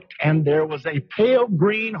looked, and there was a pale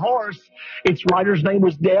green horse. Its rider's name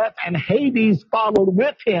was Death, and Hades followed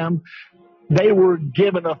with him. They were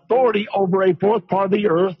given authority over 1/4 part of the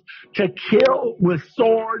earth to kill with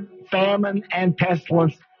sword, famine, and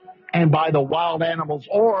pestilence, and by the wild animals,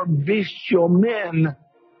 or vishumen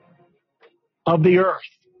of the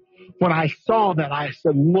earth. When I saw that, I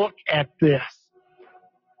said, look at this.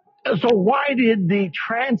 So why did the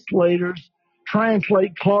translators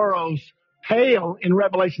translate chloros pale in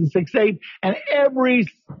Revelation 6:8, and every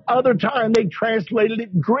other time they translated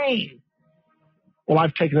it green? Well,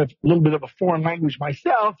 I've taken a little bit of a foreign language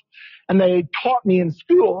myself, and they taught me in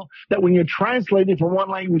school that when you're translating from one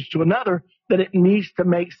language to another, that it needs to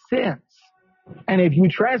make sense. And if you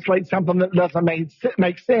translate something that doesn't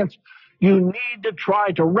make sense, you need to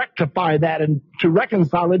try to rectify that and to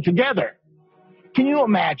reconcile it together. Can you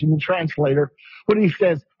imagine the translator when he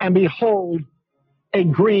says, and behold, a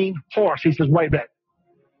green horse? He says, wait a minute.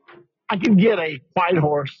 I can get a white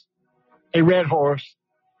horse, a red horse,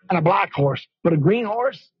 and a black horse, but a green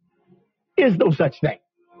horse is no such thing.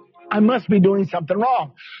 I must be doing something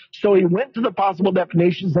wrong. So he went to the possible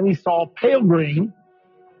definitions, and he saw pale green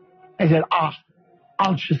and said,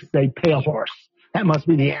 I'll just say pale horse. That must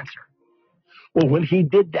be the answer. Well, when he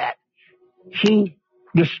did that, he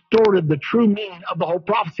distorted the true meaning of the whole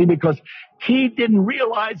prophecy, because he didn't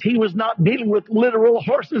realize he was not dealing with literal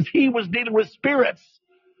horses. He was dealing with spirits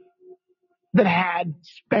that had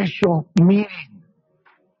special meaning.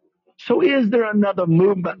 So is there another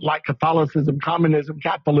movement like Catholicism, communism,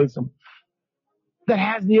 capitalism that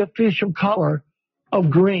has the official color of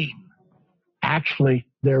green? Actually,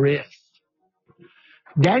 there is.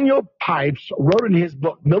 Daniel Pipes wrote in his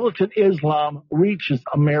book, Militant Islam Reaches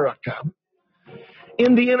America.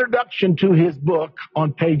 In the introduction to his book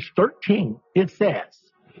on page 13, it says,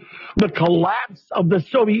 the collapse of the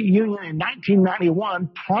Soviet Union in 1991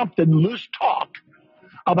 prompted loose talk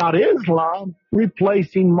about Islam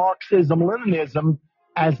replacing Marxism-Leninism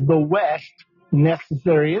as the West's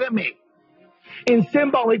necessary enemy. In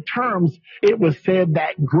symbolic terms, it was said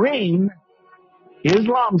that green,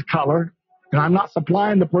 Islam's color, and I'm not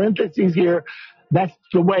supplying the parentheses here, that's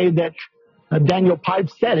the way that Daniel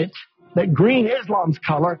Pipes said it, that green, Islam's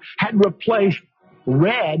color, had replaced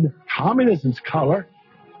red, communism's color,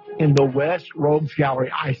 in the West Rogues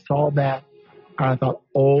Gallery. I saw that and I thought,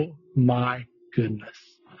 oh my goodness.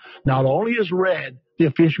 Not only is red the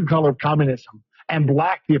official color of communism, and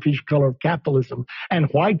black the official color of capitalism, and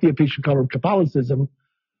white the official color of Catholicism,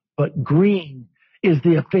 but green is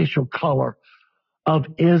the official color of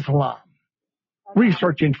Islam.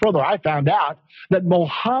 Researching further, I found out that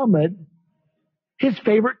Muhammad, his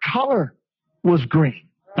favorite color was green.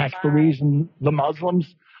 That's the reason the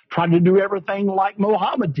Muslims tried to do everything like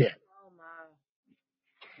Muhammad did.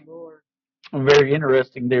 Very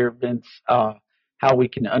interesting there, Vince, how we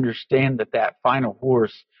can understand that final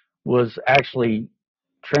horse was actually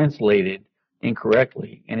translated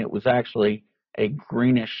incorrectly, and it was actually a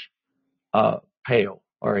greenish pale,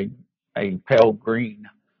 or a pale green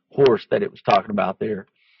horse that it was talking about there.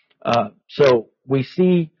 So we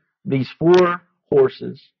see these four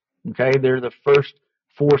horses. Okay, they're the first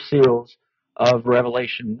four seals of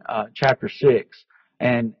Revelation chapter 6.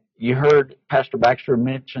 And you heard Pastor Baxter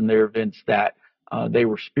mention there, Vince, that they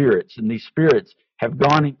were spirits, and these spirits have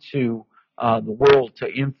gone into the world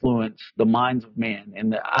to influence the minds of men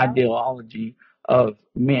and the ideology of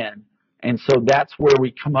men. And so that's where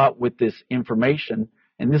we come up with this information.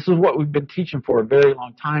 And this is what we've been teaching for a very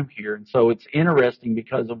long time here. And so it's interesting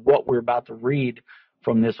because of what we're about to read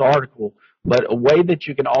from this article. But a way that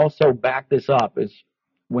you can also back this up is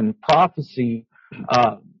when prophecy,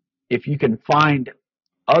 if you can find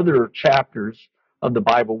other chapters of the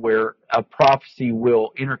Bible where a prophecy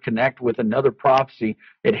will interconnect with another prophecy,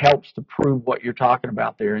 it helps to prove what you're talking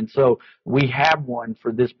about there. And so we have one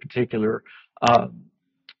for this particular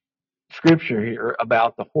scripture here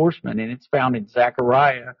about the horsemen, and it's found in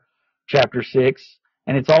Zechariah chapter 6,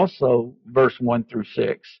 and it's also verse 1 through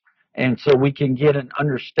 6. And so we can get an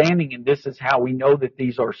understanding, and this is how we know that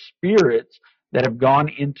these are spirits that have gone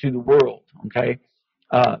into the world. Okay?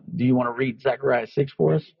 Do you want to read Zechariah 6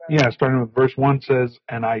 for us? Yeah, starting with verse 1 says,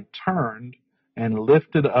 "And I turned and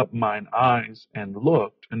lifted up mine eyes and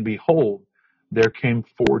looked, and behold, there came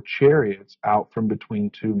 4 chariots out from between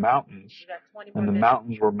 2 mountains, and the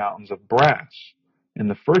mountains were mountains of brass. In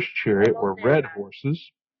the first chariot were red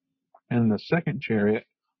horses, and in the second chariot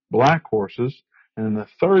black horses, and in the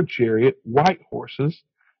third chariot white horses,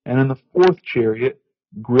 and in the fourth chariot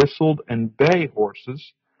gristled and bay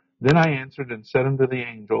horses. Then I answered and said unto the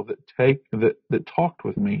angel that talked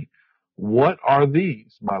with me, What are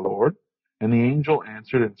these, my Lord? And the angel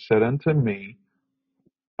answered and said unto me,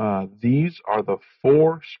 These are the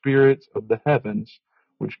 4 spirits of the heavens,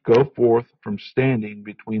 which go forth from standing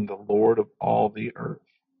between the Lord of all the earth."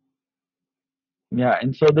 Yeah,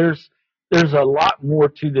 and so there's a lot more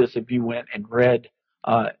to this if you went and read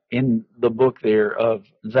in the book there of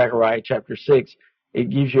Zechariah chapter 6. It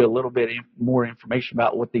gives you a little bit more information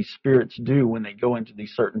about what these spirits do when they go into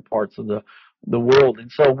these certain parts of the world. And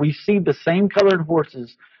so we see the same colored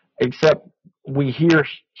horses, except we hear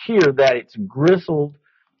here that it's gristled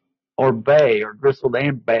or bay, or gristled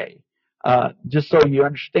and bay. Just so you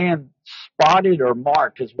understand, spotted or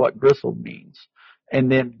marked is what gristled means. And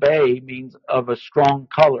then bay means of a strong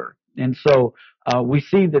color. And so we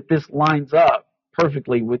see that this lines up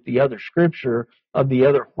perfectly with the other scripture of the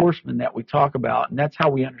other horsemen that we talk about. And that's how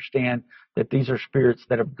we understand that these are spirits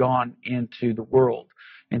that have gone into the world.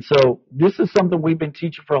 And so this is something we've been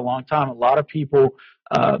teaching for a long time. A lot of people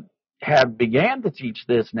have began to teach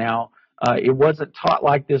this now. It wasn't taught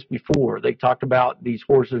like this before. They talked about these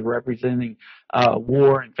horses representing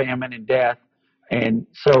war and famine and death. And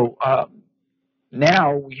so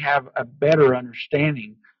now we have a better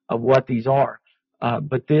understanding of what these are.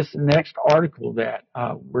 But this next article that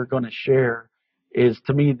we're going to share is,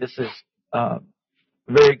 to me, this is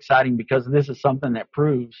very exciting because this is something that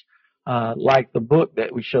proves, like the book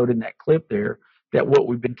that we showed in that clip there, that what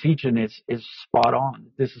we've been teaching is spot on.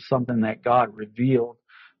 This is something that God revealed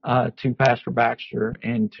to Pastor Baxter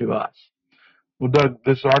and to us. Well, Doug,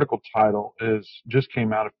 this article title just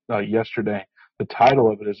came out yesterday. The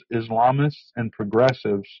title of it is "Islamists and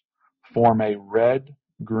Progressives Form a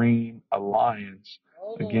Red-Green Alliance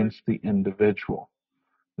Against the Individual."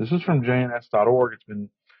 This is from jns.org. It's been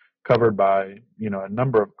covered by, a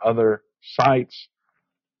number of other sites.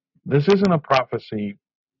 This isn't a prophecy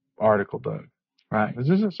article, Doug. Right. This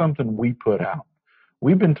isn't something we put out.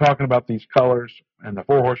 We've been talking about these colors and the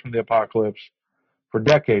 4 horsemen of the apocalypse for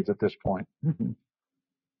decades at this point. Mm-hmm.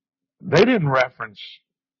 They didn't reference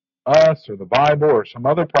us or the Bible or some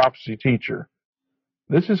other prophecy teacher.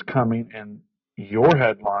 This is coming in your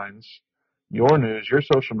headlines, your news, your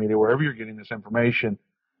social media, wherever you're getting this information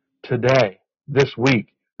today, this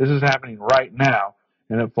week. This is happening right now.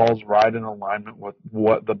 and it falls right in alignment with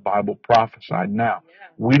what the Bible prophesied. Now, Yeah.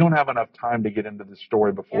 we don't have enough time to get into the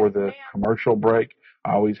story before Yes, the ma'am. commercial break.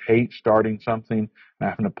 I always hate starting something and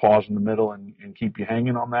having to pause in the middle and keep you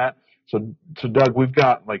hanging on that. So Doug, we've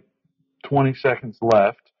got like 20 seconds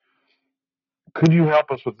left. Could you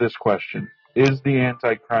help us with this question? Is the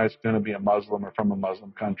Antichrist going to be a Muslim or from a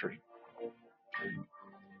Muslim country?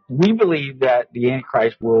 We believe that the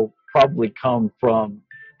Antichrist will probably come from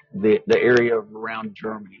the area around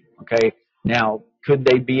Germany. Okay. Now, could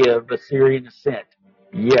they be of Assyrian descent?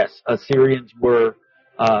 Yes. Assyrians were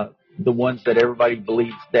the ones that everybody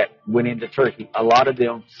believes that went into Turkey. A lot of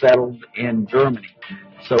them settled in Germany.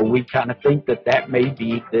 So we kind of think that that may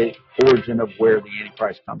be the origin of where the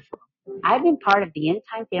Antichrist comes from. I've been part of the End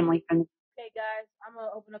Time family from. Okay, guys, I'm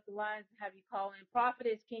gonna open up the lines and have you call in.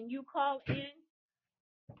 Prophetess, can you call in?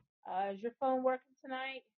 Is your phone working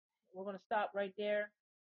tonight? We're gonna stop right there.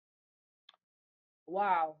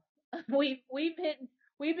 Wow, we've been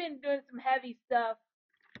doing some heavy stuff.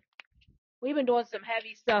 We've been doing some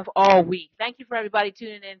heavy stuff all week. Thank you for everybody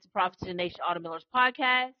tuning in to Prophets of the Nation Auto Millers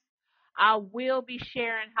podcast. I will be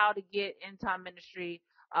sharing how to get End Time Ministry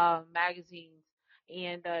magazines.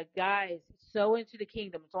 And guys, so into the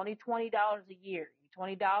kingdom. It's only $20 a year.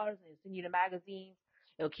 $20 and it'll send you the magazines.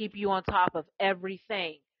 It'll keep you on top of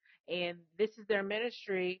everything. And this is their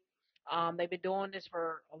ministry. They've been doing this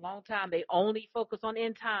for a long time. They only focus on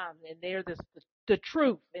end times, and they're the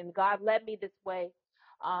truth. And God led me this way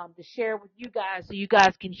to share with you guys so you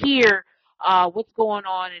guys can hear what's going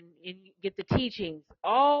on and get the teachings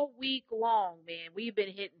all week long, man. We've been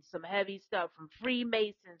hitting some heavy stuff from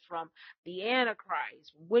Freemasons, from the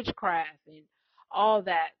Antichrist, from witchcraft, and all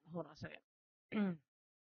that. Hold on a second.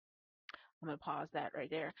 I'm going to pause that right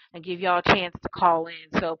there and give y'all a chance to call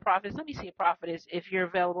in. So, Prophets, let me see a Prophetess. If you're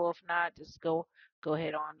available, if not, just go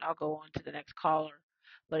ahead on. I'll go on to the next caller.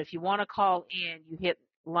 But if you want to call in, you hit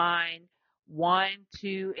line 1,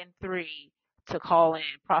 2, and 3 to call in.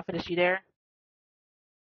 Prophetess, you there?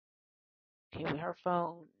 Okay, well, her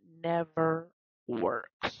phone never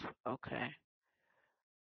works. Okay.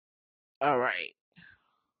 All right.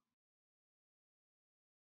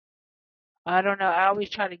 I don't know. I always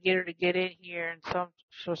try to get her to get in here, and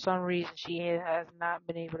for some reason she has not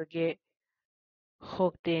been able to get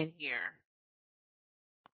hooked in here.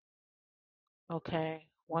 Okay,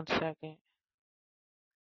 1 second.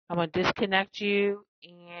 I'm gonna disconnect you,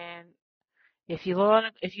 and if you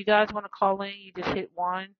guys want to call in, you just hit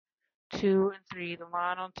 1, 2, and 3, the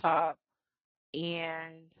line on top,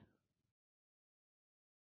 and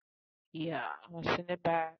yeah, I'm gonna send it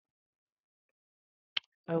back.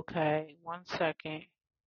 Okay, 1 second.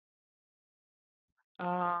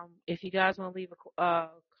 If you guys want to leave a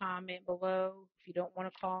comment below, if you don't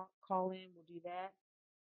want to call in, we'll do that.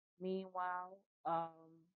 Meanwhile, I'm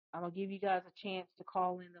gonna give you guys a chance to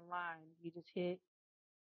call in the line. You just hit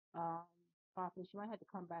Prophets. You might have to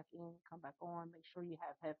come back in, come back on. Make sure you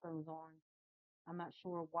have headphones on. I'm not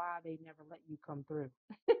sure why they never let you come through.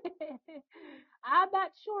 I'm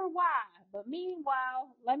not sure why, but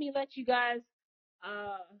meanwhile, let me let you guys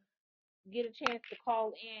uh get a chance to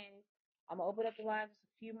call in. I'm gonna open up the line just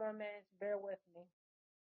a few more minutes. Bear with me.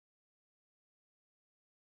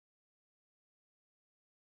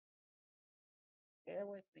 Bear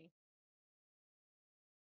with me.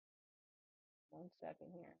 1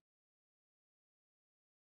 second here.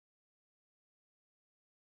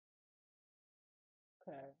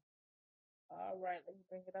 Okay. All right, let me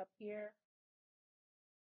bring it up here.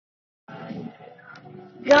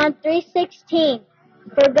 John 3:16.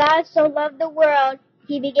 For God so loved the world,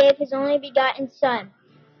 he gave his only begotten Son.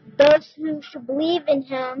 Those who shall believe in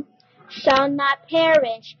him shall not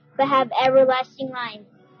perish, but have everlasting life.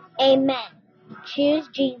 Amen. Choose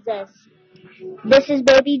Jesus. This is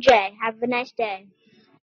Baby J. Have a nice day.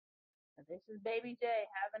 This is Baby J.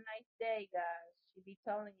 Have a nice day, guys. She be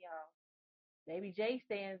telling y'all. Baby J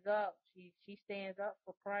stands up. She stands up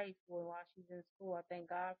for Christ while she's in school. I thank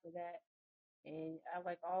God for that. And I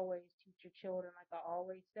like always teach your children, like I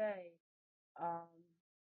always say, um,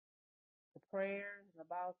 the prayers and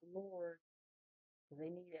about the Lord, because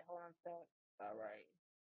they need it. Hold on a sec. All right.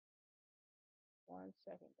 1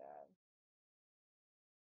 second, guys.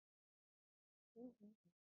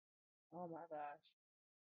 Oh my gosh.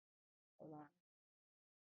 Hold on.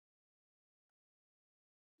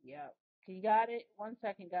 Yep. You got it? 1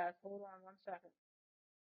 second, guys. Hold on 1 second.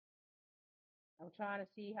 I'm trying to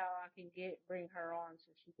see how I can bring her on so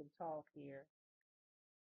she can talk here.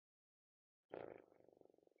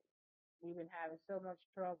 We've been having so much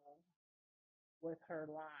trouble with her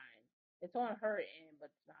line. It's on her end, but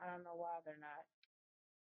I don't know why they're not.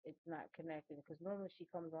 it's not connected because normally she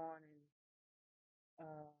comes on and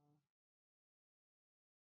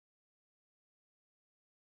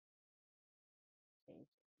change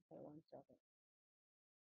it. Okay, 1 second.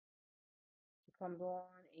 She comes on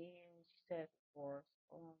and she says for us.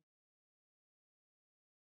 Hold on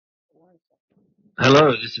 1 second.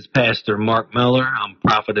 Hello, this is Pastor Mark Miller. I'm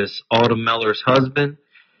Prophetess Autumn Miller's husband,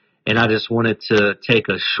 and I just wanted to take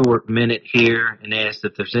a short minute here and ask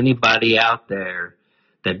if there's anybody out there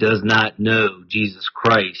that does not know Jesus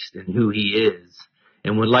Christ and who he is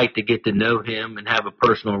and would like to get to know him and have a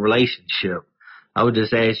personal relationship. I would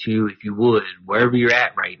just ask you if you would, wherever you're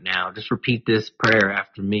at right now, just repeat this prayer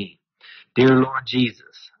after me. Dear Lord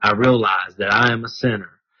Jesus, I realize that I am a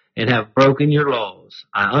sinner and have broken your laws.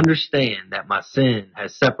 I understand that my sin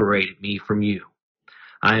has separated me from you.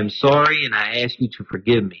 I am sorry and I ask you to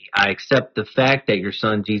forgive me. I accept the fact that your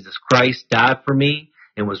son Jesus Christ died for me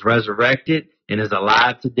and was resurrected and is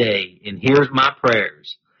alive today and hears my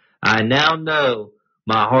prayers. I now know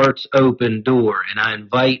my heart's open door and I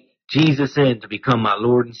invite Jesus in to become my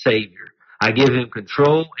Lord and Savior. I give him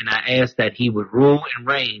control and I ask that he would rule and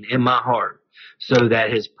reign in my heart so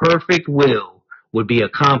that his perfect will would be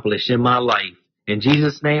accomplished in my life. In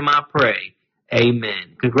Jesus' name I pray.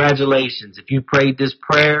 Amen. Congratulations. If you prayed this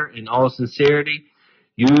prayer in all sincerity,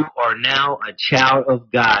 you are now a child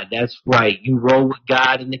of God. That's right. You roll with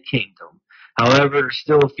God in the kingdom. However, there's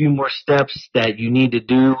still a few more steps that you need to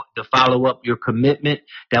do to follow up your commitment.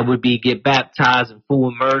 That would be get baptized in full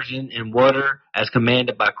immersion in water as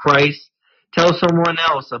commanded by Christ. Tell someone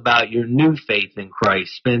else about your new faith in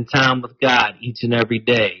Christ. Spend time with God each and every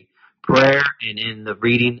day. Prayer and in the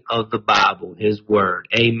reading of the Bible, his word.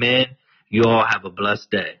 Amen. You all have a blessed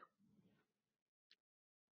day.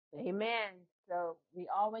 Amen. So we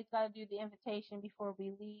always got to do the invitation before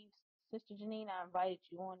we leave. Sister Janine, I invited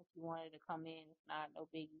you on if you wanted to come in. If not, no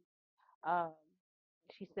biggie. Um,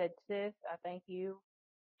 she said, sis, I thank you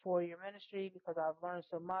for your ministry because I've learned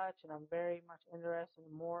so much and I'm very much interested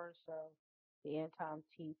in more. So the end time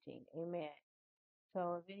teaching. Amen.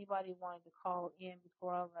 So if anybody wanted to call in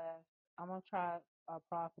before I left, I'm going to try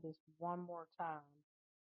Prophetess one more time.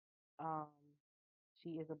 Um,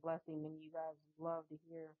 she is a blessing and you guys love to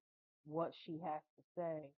hear what she has to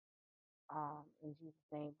say. In Jesus'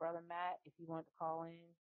 name. Brother Matt, if you want to call in,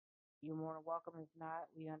 you're more than welcome. If not,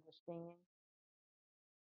 we understand.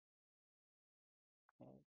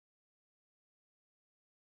 Okay.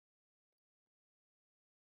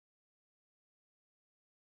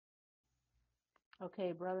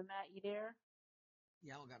 Okay, Brother Matt, you there?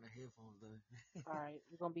 Yeah, I don't got no headphones though. All right,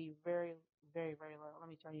 we're gonna be very, very, very low. Let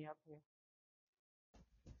me turn you up here.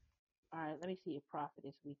 All right, let me see if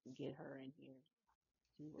Prophetess we can get her in here.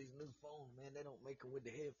 See what? These new phones, man, they don't make them with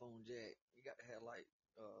the headphone jack. You got to have like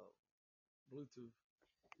Bluetooth.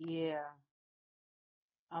 Yeah,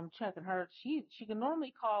 I'm checking her. She can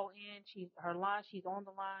normally call in. She's on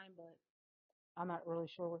the line, but I'm not really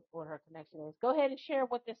sure what her connection is. Go ahead and share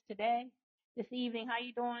with us today, this evening. How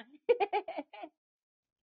you doing?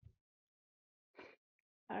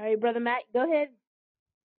 All right, Brother Matt, go ahead.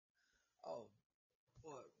 Oh,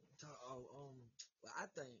 what? Well, I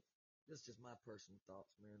think this is just my personal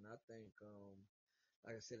thoughts, man. I think,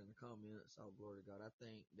 like I said in the comments, oh glory to God, I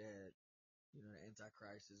think that the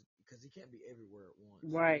Antichrist is because he can't be everywhere at once.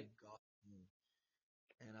 Right. Thank God.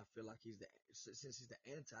 And I feel like since he's the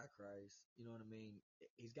Antichrist, you know what I mean?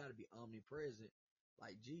 He's got to be omnipresent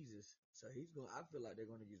like Jesus. So I feel like they're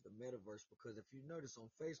going to use the metaverse because if you notice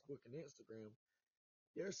on Facebook and Instagram,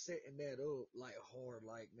 they're setting that up like hard.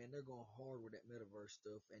 Like, man, they're going hard with that metaverse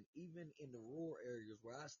stuff. And even in the rural areas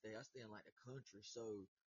where I stay in like the country. So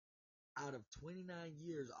out of 29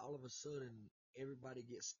 years, all of a sudden, everybody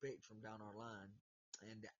gets Spectrum down our line.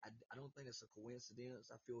 And I don't think it's a coincidence.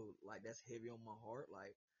 I feel like that's heavy on my heart.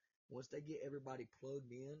 Like, once they get everybody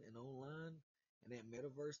plugged in and online and that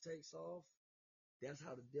metaverse takes off, that's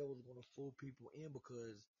how the devil's going to fool people in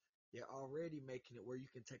because they're already making it where you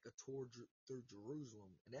can take a tour through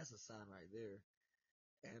Jerusalem. And that's a sign right there.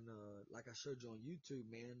 And like I showed you on YouTube,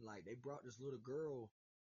 man, like they brought this little girl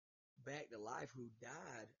back to life who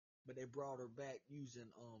died, but they brought her back using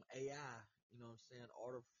AI, you know what I'm saying,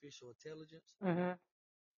 artificial intelligence. Mhm.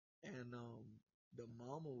 And the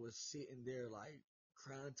mama was sitting there like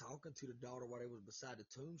crying, talking to the daughter while they was beside the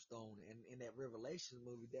tombstone. And in that Revelation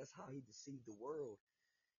movie, that's how he deceived the world.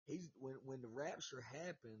 He's when the rapture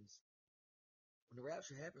happens,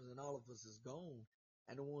 and all of us is gone,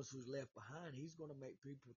 and the ones who's left behind, he's going to make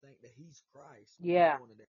people think that he's Christ when they Yeah. go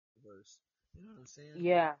into that verse. You know what I'm saying?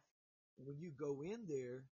 Yeah. When you go in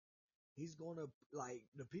there, he's gonna like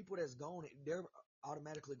the people that's gone. They're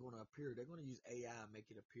automatically gonna appear. They're gonna use AI and make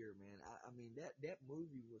it appear, man. I mean that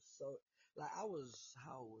movie was so like how old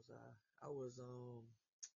was I? I was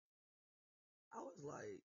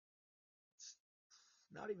like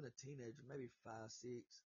not even a teenager, maybe 5,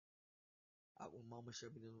 6. When Mama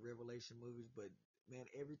showed me the Revelation movies, but man,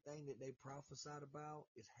 everything that they prophesied about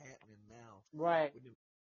is happening now Right. with them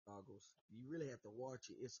goggles. You really have to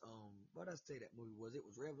watch it. It's what did I say that movie was? It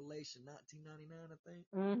was Revelation 1999, I think.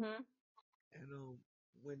 Mhm. And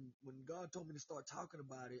when God told me to start talking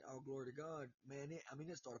about it, all glory to God, man, it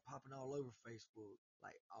started popping all over Facebook,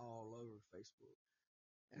 like all over Facebook.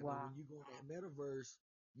 And Wow. when you go in that metaverse,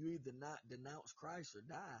 you either not denounce Christ or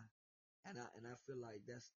die. And I feel like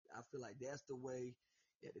that's the way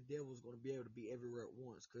that the devil's going to be able to be everywhere at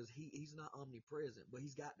once, because he's not omnipresent, but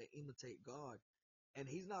he's got to imitate God, and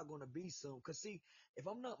he's not going to be some. Because see, if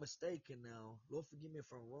I'm not mistaken, now Lord forgive me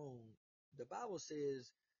if I'm wrong, the Bible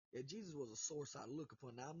says that Jesus was a source I look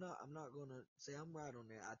upon. Now I'm not going to say I'm right on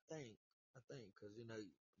that. I think because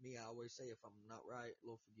me, I always say if I'm not right,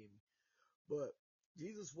 Lord forgive me, but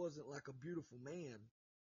Jesus wasn't like a beautiful man.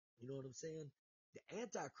 You know what I'm saying? The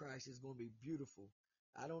Antichrist is going to be beautiful.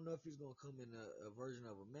 I don't know if he's going to come in a version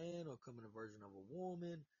of a man or come in a version of a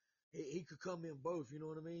woman. He could come in both. You know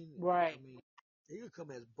what I mean? Right. I mean, he could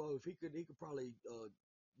come as both. He could probably,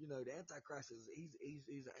 the Antichrist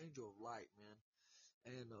he's an angel of light, man,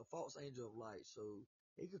 and a false angel of light. So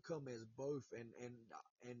he could come as both.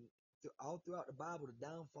 All throughout the Bible, the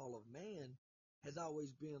downfall of man has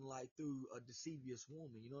always been like through a deceivious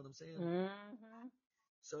woman. You know what I'm saying? Mhm.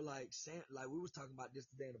 So like we was talking about this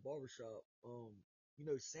today in the barbershop.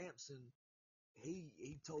 Samson,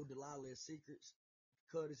 he told Delilah his secrets,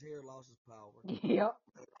 cut his hair, lost his power. Yep.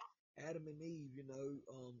 Adam and Eve,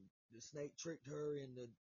 the snake tricked her into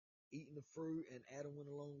eating the fruit, and Adam went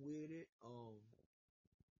along with it.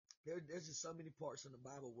 There's just so many parts in the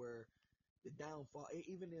Bible where the downfall,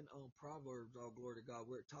 even in Proverbs, all glory to God,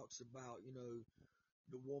 where it talks about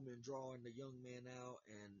the woman drawing the young man out,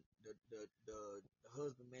 and the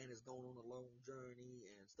husband man is going on a long journey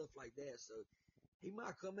and stuff like that. So he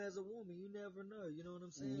might come as a woman. You never know. You know what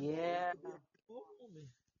I'm saying? He Yeah. could be a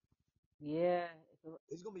woman. Yeah.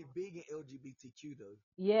 It's gonna be big in LGBTQ though.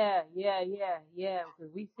 Yeah. Yeah. Yeah. Yeah.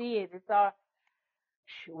 Because we see it.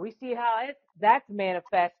 We see how that's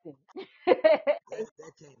manifesting.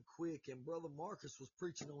 That came quick, and Brother Marcus was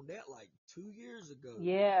preaching on that like 2 years ago.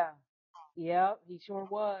 Yeah. Yep. He sure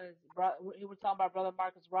was. He was talking about Brother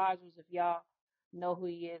Marcus Rogers. If y'all know who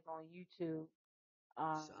he is on YouTube,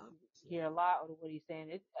 Some, hear a lot of what he's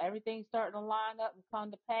saying. Everything's starting to line up and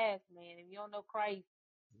come to pass, man. If you don't know Christ,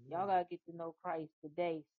 y'all gotta get to know Christ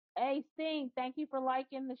today. Hey, Sting, thank you for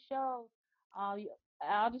liking the show. I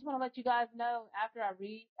just want to let you guys know after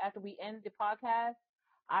we end the podcast,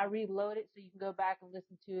 I reload it so you can go back and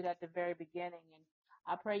listen to it at the very beginning. And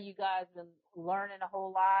I pray you guys been learning a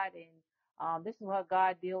whole lot. And this is what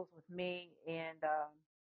God deals with me. And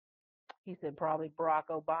he said probably Barack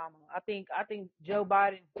Obama. I think Joe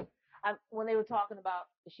Biden. When they were talking about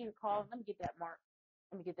she was calling, let me get that mark.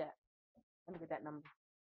 Let me get that. Let me get that number.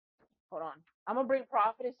 Hold on. I'm gonna bring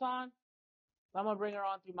Prophetess on. I'm gonna bring her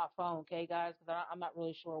on through my phone, okay, guys? Because I'm not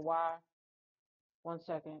really sure why. 1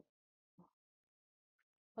 second.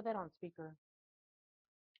 Put that on speaker.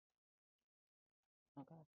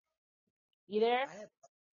 Okay. You there?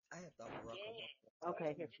 I had thought Barack Obama.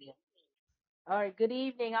 Okay, here she is. All right. Good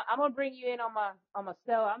evening. I'm gonna bring you in on my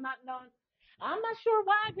cell. I'm not sure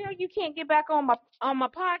why, girl. You can't get back on my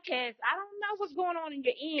podcast. I don't know what's going on in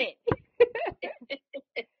your end.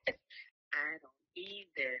 I don't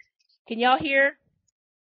either. Can y'all hear?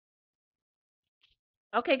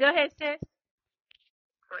 Okay, go ahead, sis.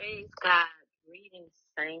 Praise God. Greetings,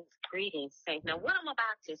 saints. Greetings, saints. Now, what I'm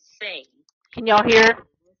about to say. Can y'all hear?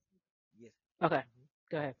 Yes. Okay,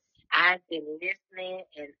 go ahead. I've been listening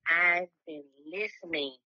and I've been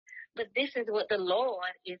listening. But this is what the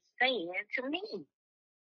Lord is saying to me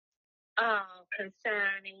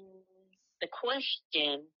concerning the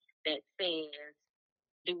question that says,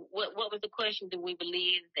 what was the question? Do we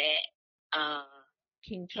believe that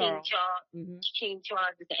King Charles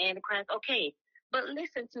is the Antichrist? Okay, but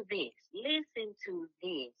listen to this. Listen to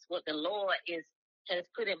this. What the Lord has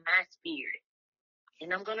put in my spirit,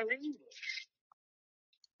 and I'm gonna read it.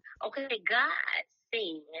 Okay, God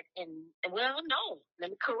said, let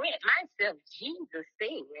me correct myself. Jesus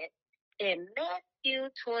said in Matthew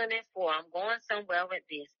 24, I'm going somewhere with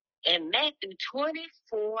this. In Matthew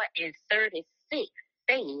 24 and 36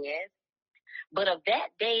 says, but of that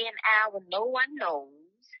day and hour no one knows,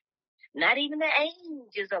 not even the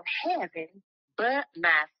angels of heaven, but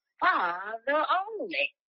my Father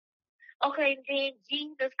only. Okay, then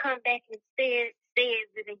Jesus come back and says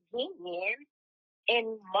it again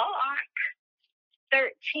in Mark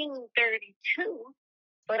 13:32.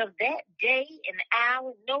 But of that day and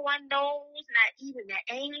hour, no one knows, not even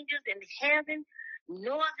the angels in heaven,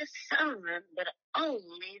 nor the Son, but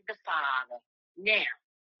only the Father. Now,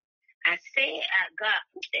 I said God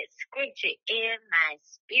put that scripture in my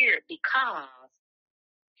spirit because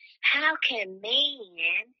how can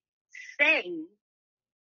man say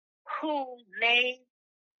who may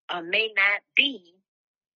or may not be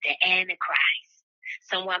the Antichrist?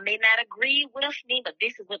 Someone may not agree with me, but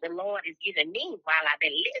this is what the Lord has given me while I've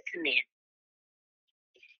been listening.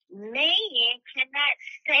 Man cannot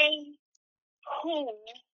say who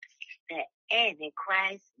the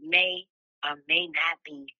Antichrist may or may not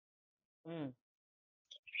be.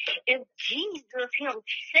 If Jesus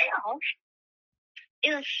himself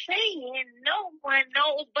is saying no one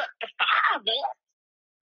knows but the Father,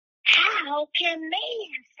 how can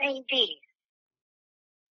man say this?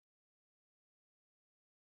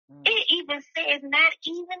 It even says not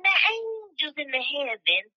even the angels in the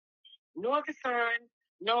heaven, nor the Son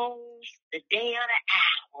knows the day or the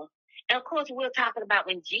hour. And of course, we're talking about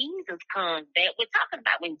when Jesus comes back. We're talking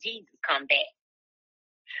about when Jesus comes back.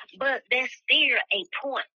 But there's still a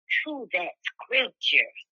point to that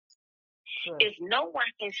scripture. Sure. If no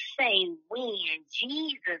one can say when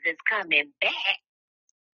Jesus is coming back,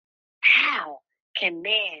 how can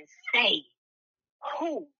man say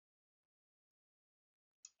who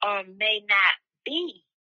or may not be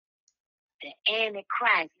the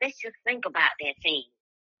Antichrist? Let's just think about that thing.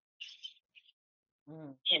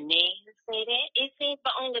 Can man say that? It says,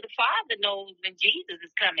 but only the Father knows when Jesus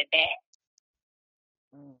is coming back.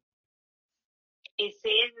 It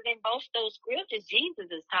says that in both those scriptures, Jesus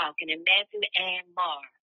is talking in Matthew and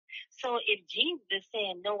Mark. So if Jesus is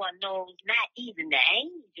saying no one knows, not even the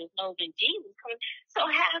angels know when Jesus comes, so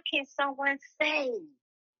how can someone say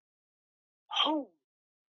who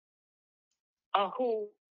or who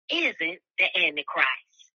isn't the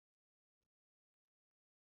Antichrist?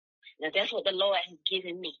 Now that's what the Lord has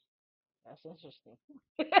given me. That's interesting.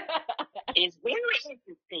 It's very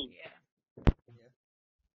interesting. Yeah.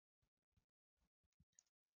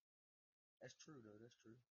 That's true, though. That's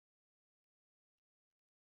true.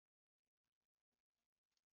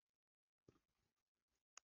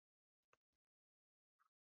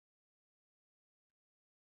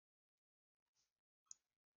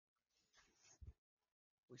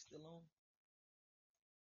 We still on?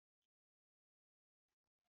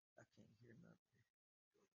 I can't hear nothing.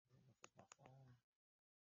 I don't know if it's my phone.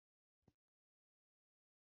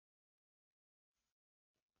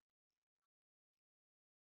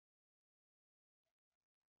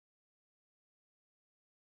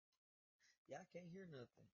 Yeah, I can't hear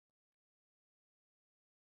nothing.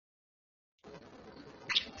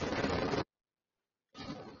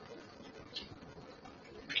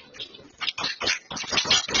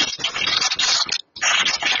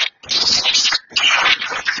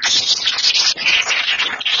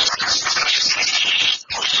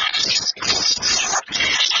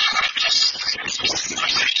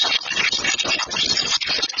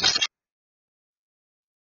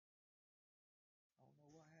 I don't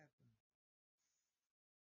know what happened.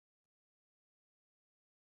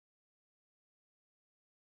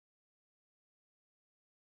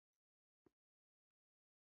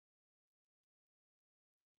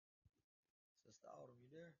 Sister Autumn, you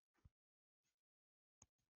there?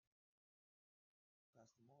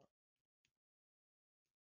 Pastor Mark?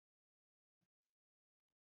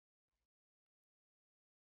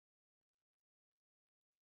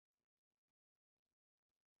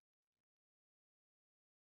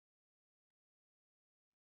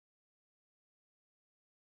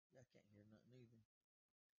 Yeah, I can't hear nothing either.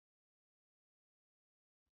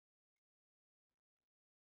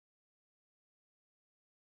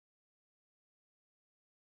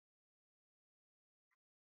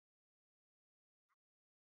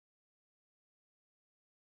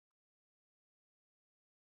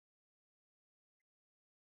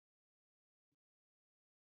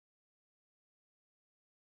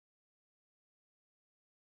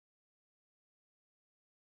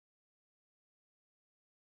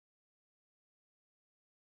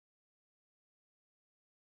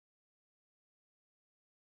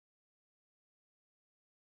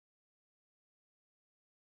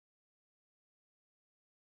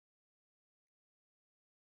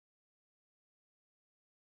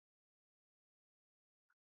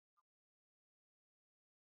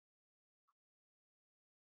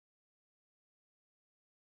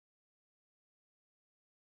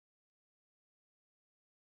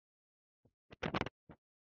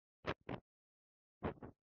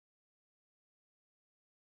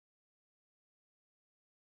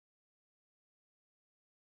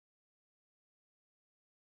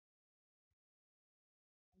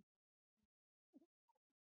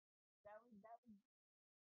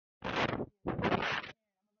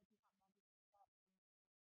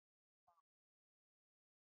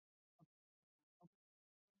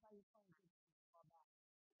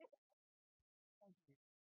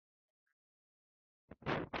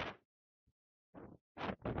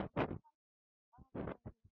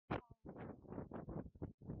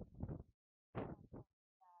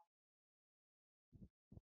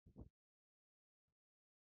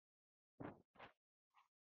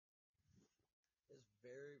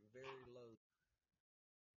 very low.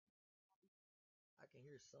 I can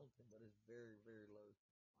hear something, but it's very, very low.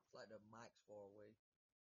 It's like the mic's far away.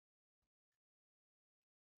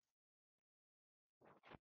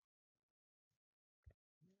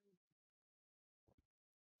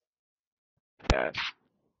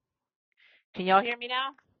 Can y'all hear me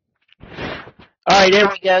now? All right, there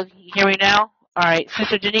we go. You hear me now? All right,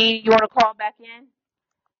 Sister Janine, you want to call back in?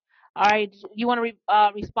 All right, you want to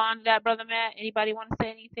respond to that, Brother Matt? Anybody want to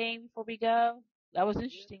say anything before we go? That was Yeah,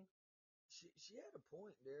 interesting. she had a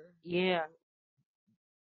point there. You Yeah, know,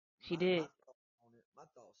 she my did.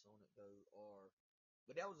 thoughts on it though are,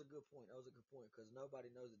 but that was a good point. That was a good point because nobody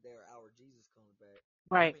knows the day or hour Jesus comes back.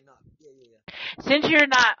 I Right. mean, not yeah. Since you're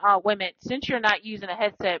not, women, since you're not using a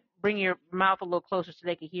headset, bring your mouth a little closer so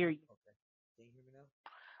they can hear you. Okay, can you hear me now?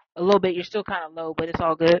 A little bit. You're still kind of low, but it's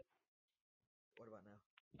all good. What about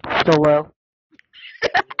now? Still low.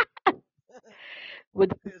 Still low.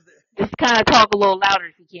 With Is that just kind of talk a little louder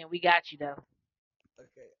if you can. We got you though.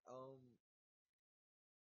 okay?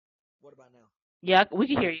 What about now? Yeah, we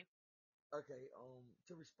can hear you. Okay,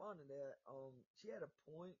 to respond to that, she had a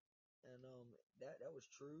point, and that was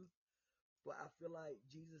true. But I feel like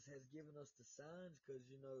Jesus has given us the signs, because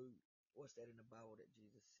what's that in the Bible that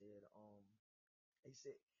Jesus said? He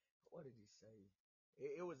said, what did he say?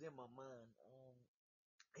 It was in my mind.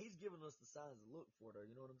 He's given us the signs to look for, though.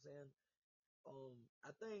 You know what I'm saying?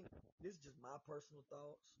 I think this is just my personal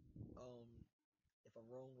thoughts. Um, if I'm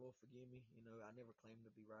wrong, Lord forgive me. I never claim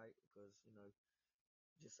to be right because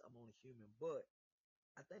just I'm only human. But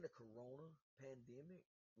I think the Corona pandemic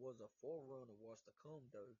was a forerunner of what's to come,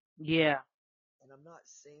 though. Yeah. And I'm not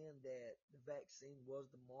saying that the vaccine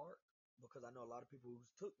was the mark, because I know a lot of people who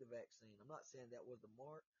took the vaccine. I'm not saying that was the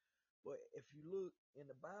mark. But if you look in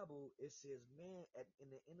the Bible, it says, man, in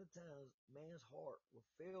the end of times, man's heart will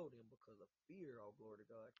fail them because of fear. Oh, glory to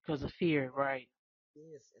God. Because of fear, right?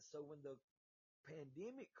 Yes. And so when the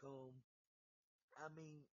pandemic come, I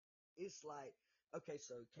mean, it's like, okay,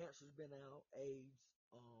 so cancer's been out, AIDS,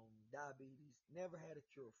 diabetes, never had a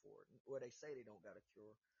cure for it. Well, they say they don't got a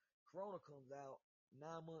cure. Corona comes out 9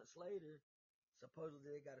 months later, supposedly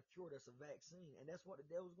they got a cure that's a vaccine, and that's what the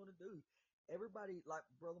devil's going to do. Everybody, like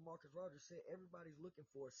Brother Marcus Rogers said, everybody's looking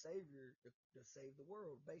for a savior to save the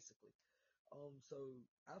world, basically. So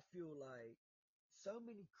I feel like so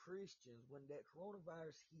many Christians, when that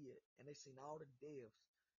coronavirus hit and they seen all the deaths,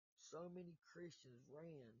 so many Christians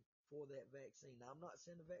ran for that vaccine. Now, I'm not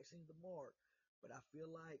saying the vaccine's the mark, but I feel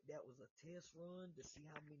like that was a test run to see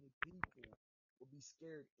how many people will be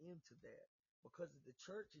scared into that. Because if the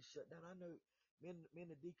church is shut down, I know me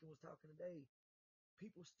and the deacon was talking today,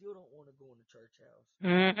 people still don't want to go in the church house.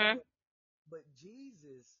 Mm-hmm. But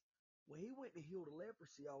Jesus, when he went to heal the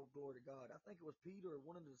leprosy, all glory to God, I think it was Peter or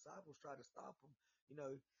one of the disciples tried to stop him, you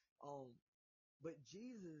know. But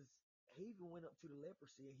Jesus, he even went up to the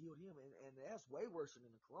leprosy and healed him, and that's way worse than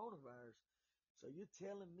the coronavirus. So you're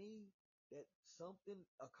telling me that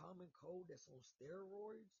a common cold that's on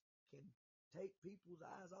steroids, can take people's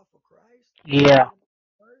eyes off of Christ and Yeah. get them to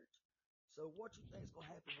church? So what you think is gonna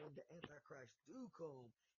happen when the Antichrist do come,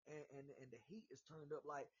 and the heat is turned up,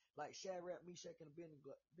 like Shadrach, Meshach, and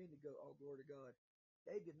Abednego? Oh, glory to God!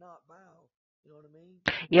 They did not bow. You know what I mean?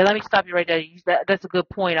 Yeah, let me stop you right there. That's a good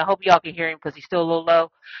point. I hope y'all can hear him because he's still a little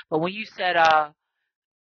low. But when you said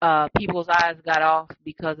people's eyes got off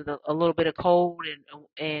because of a little bit of cold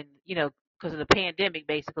and because of the pandemic,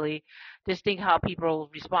 basically, just think how people's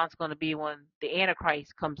response is going to be when the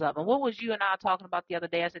Antichrist comes up. And what was you and I talking about the other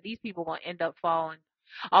day? I said these people are going to end up falling.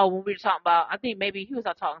 Oh, when we were talking about, I think maybe who was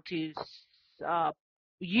I talking to?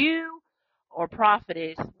 You or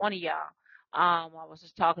Prophetess, one of y'all. I was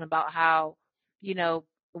just talking about how you know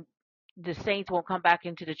the saints won't come back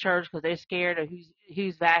into the church because they're scared of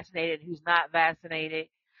who's vaccinated, who's not vaccinated.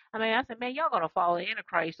 I mean, I said, man, y'all gonna follow the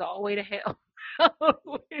Antichrist all the way to hell. Yeah, I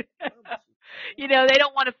promise you. I promise They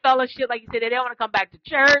don't want to fellowship, like you said. They don't want to come back to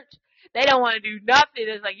church. They don't want to do nothing.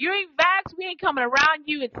 It's like you ain't vax, we ain't coming around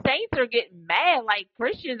you. And saints are getting mad. Like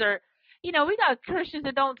Christians are, we got Christians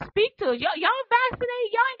that don't speak to us. Y'all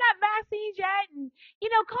vaccinated? Y'all ain't got vaccines yet? And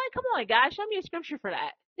come on, guys, show me a scripture for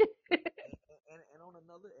that. And on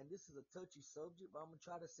another, and this is a touchy subject, but I'm gonna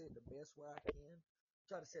try to say it the best way I can.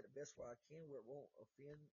 Try to say it the best way I can, where it won't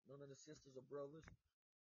offend none of the sisters or brothers.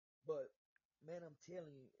 But man, I'm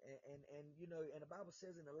telling you, and the Bible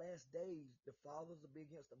says in the last days, the fathers will be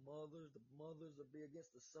against the mothers will be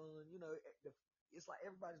against the son. It's like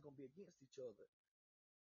everybody's gonna be against each other.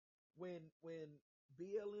 When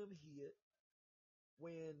BLM hit,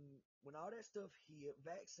 when all that stuff hit,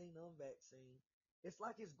 vaccine, unvaccine, it's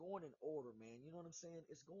like it's going in order, man. You know what I'm saying?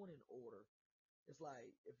 It's going in order. It's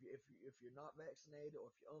like if you're not vaccinated or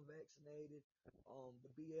if you're unvaccinated,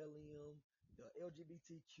 the BLM, the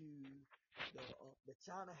LGBTQ, the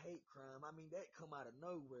China hate crime. I mean, that come out of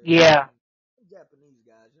nowhere. I Yeah, mean, Japanese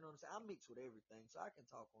guys, you know what I'm saying? I mix with everything, so I can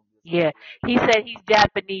talk on this. I yeah. feel like, He said he's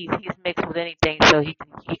Japanese. He's mixed with anything, so he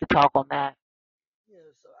can talk on that. yeah.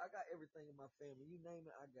 So I got everything in my family. You name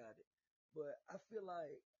it, I got it. But I feel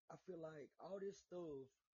like all this stuff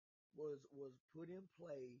was put in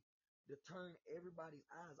play to turn everybody's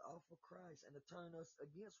eyes off of Christ and to turn us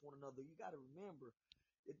against one another. You got to remember,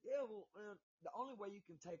 the devil, man, the only way you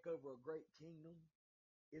can take over a great kingdom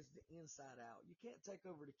is the inside out. You can't take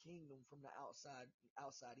over the kingdom from the outside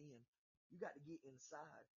in. You got to get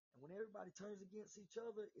inside. And when everybody turns against each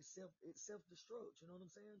other, it's self destruct. You know what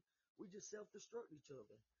I'm saying? We just self destruct each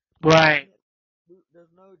other. We Right. can't.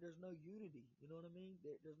 There's no unity. You know what I mean?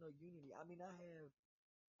 There's no unity. I mean, I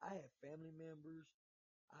have family members.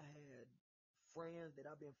 I had friends that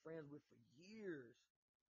I've been friends with for years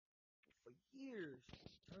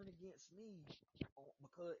turn against me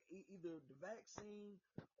because either the vaccine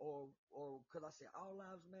or because I say all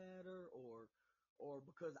lives matter or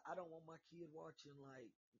because I don't want my kid watching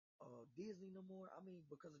like Disney no more. I mean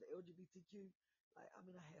because of the LGBTQ. Like I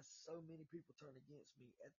mean I had so many people turn against me.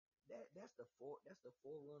 That's the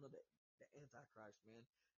forerunner of the Antichrist, man.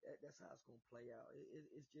 That's how it's gonna play out.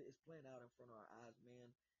 It's playing out in front of our eyes,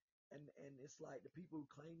 man. And it's like the people who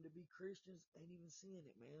claim to be Christians ain't even seeing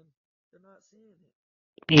it, man. They're not seeing it.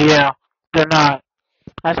 Yeah, they're not.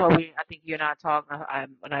 That's why I think you and I talked,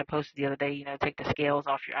 when I posted the other day, take the scales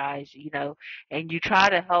off your eyes, and you try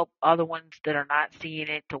to help other ones that are not seeing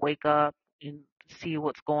it to wake up and see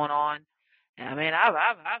what's going on. And I mean, I've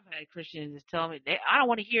had Christians just tell me, I don't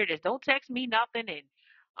want to hear this. Don't text me nothing. And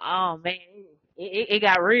oh man, it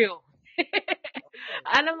got real. Oh yeah.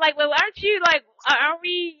 And I'm like, well, aren't you like, aren't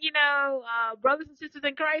we, brothers and sisters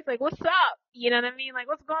in Christ? Like, what's up? You know what I mean? Like,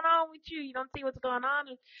 what's going on with you? You don't see what's going on?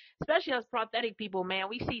 And especially us prophetic people, man,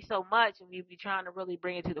 we see so much and we be trying to really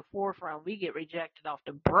bring it to the forefront. We get rejected off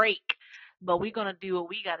the break, but we're going to do what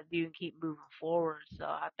we got to do and keep moving forward. So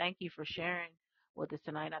I thank you for sharing with us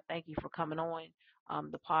tonight. I thank you for coming on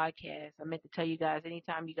the podcast. I meant to tell you guys,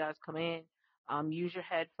 anytime you guys come in, use your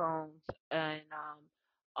headphones and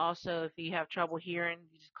also, if you have trouble hearing,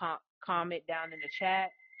 you just comment down in the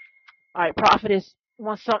chat. All right, Prophetess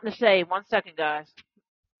wants something to say. 1 second, guys.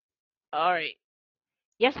 All right.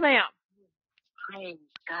 Yes, ma'am. Praise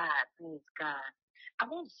God, praise God. I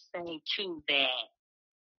want to say too that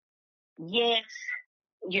yes,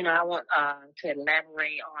 I want to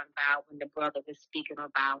elaborate on about when the brother was speaking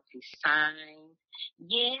about the signs.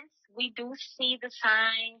 Yes, we do see the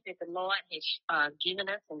signs that the Lord has given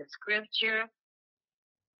us in the scripture.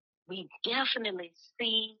 We definitely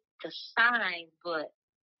see the signs, but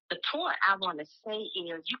the point I want to say is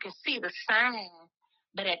you can see the sign,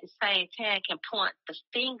 but at the same time can point the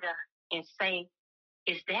finger and say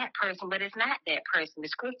it's that person, but it's not that person. The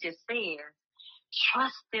scripture says,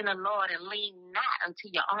 trust in the Lord and lean not unto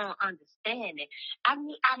your own understanding. I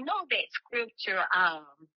mean, I know that scripture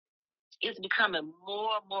is becoming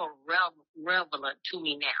more and more relevant to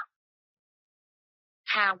me now.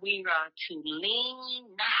 How we are to lean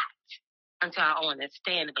not unto our own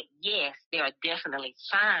understanding, but yes, there are definitely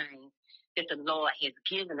signs that the Lord has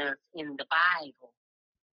given us in the Bible.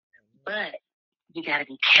 But we got to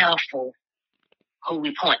be careful who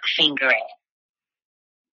we point the finger at.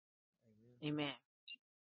 Amen.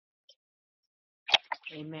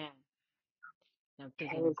 Amen. I'm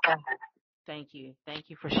thinking. Praise God. Thank you. Thank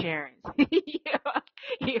you for sharing. Thank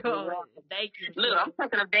you for Look, sharing. I'm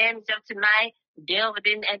taking advantage of tonight. Delva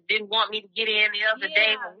didn't want me to get in the other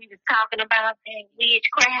day when we was talking about that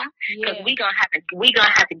witchcraft. Because Yeah. we gonna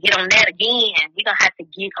have to get on that again. We gonna have to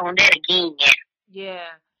get on that again. Yeah.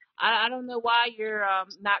 I don't know why you're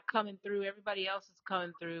not coming through. Everybody else is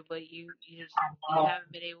coming through, but you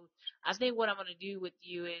haven't been able. I think what I'm gonna do with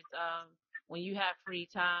you is when you have free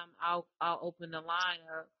time, I'll open the line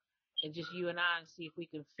up and just you and I and see if we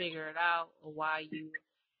can figure it out or why you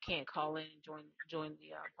can't call in and join the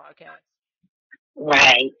podcast.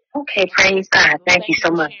 Right. Okay, praise God. Well, Thank thank you you so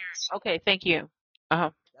for much. sharing. Okay, thank you. Uh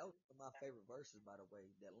huh. That was one of my favorite verses, by the way.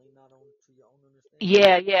 That lean not on to your own understanding.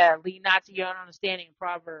 Yeah, yeah. Lean not to your own understanding in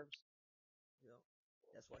Proverbs. You know,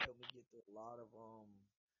 that's what helped me get through a lot of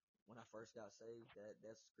when I first got saved.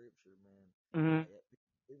 That's scripture, man. Mhm. Like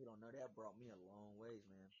people don't know that brought me a long ways,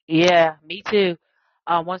 man. Yeah, me too.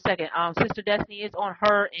 1 second. Sister Destiny is on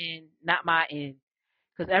her end, not my end,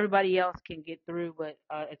 because everybody else can get through, but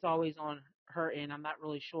it's always on her end. I'm not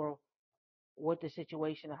really sure what the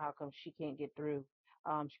situation and how come she can't get through.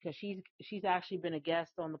 Because she's actually been a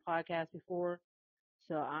guest on the podcast before,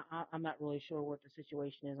 So I'm not really sure what the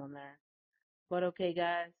situation is on there. But okay,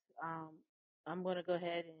 guys, I'm gonna go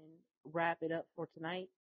ahead and wrap it up for tonight.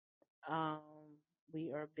 Um,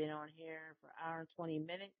 we are been on here for an hour and 20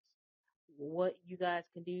 minutes. What you guys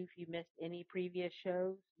can do if you missed any previous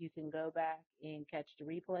shows, you can go back and catch the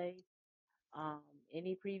replays. Um,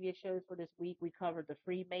 any previous shows for this week, we covered the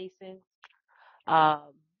Freemasons.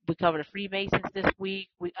 Um, we covered the Freemasons this week.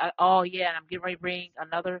 Oh yeah, and I'm getting ready to bring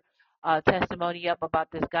another testimony up about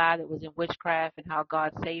this guy that was in witchcraft and how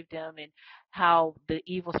God saved him and how the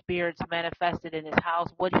evil spirits manifested in his house,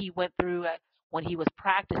 what he went through when he was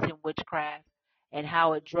practicing witchcraft, and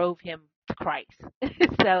how it drove him to Christ.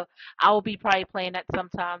 So I will be probably playing that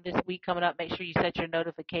sometime this week coming up. Make sure you set your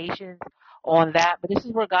notifications on that. But this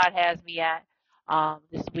is where God has me at.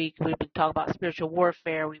 This week we've been talking about spiritual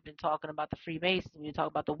warfare. We've been talking about the Freemasons. We've been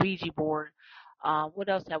talking about the Ouija board. What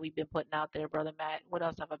else have we been putting out there, Brother Matt? What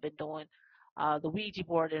else have I been doing? The Ouija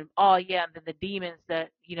board and and then the demons that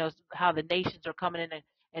how the nations are coming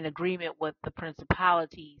in agreement with the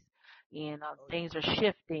principalities, and things are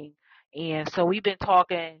shifting. And so we've been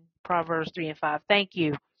talking Proverbs 3 and 5. Thank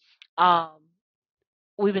you. Um,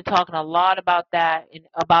 we've been talking a lot about that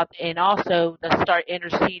and also let's start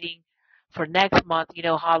interceding for next month,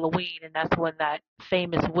 Halloween, and that's when that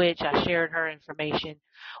famous witch, I shared her information,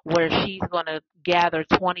 where she's going to gather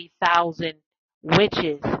 20,000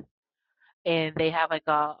 witches, and they have like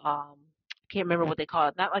can't remember what they call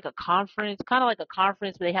it, not like a conference, kind of like a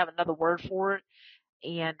conference, but they have another word for it.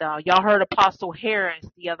 And y'all heard Apostle Harris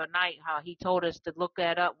the other night, how he told us to look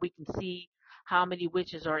that up. We can see how many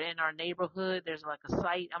witches are in our neighborhood. There's like a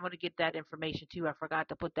site. I'm going to get that information too. I forgot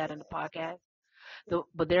to put that in the podcast.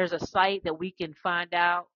 But there's a site that we can find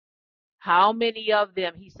out how many of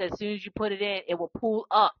them. He said as soon as you put it in, it will pull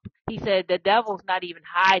up. He said the devil's not even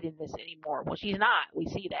hiding this anymore. Well, she's not. We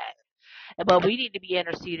see that. But we need to be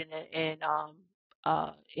interceding in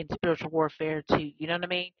spiritual warfare too. You know what I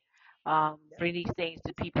mean? Bring these things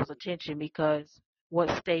to people's attention, because what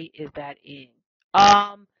state is that in?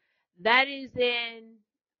 That is in.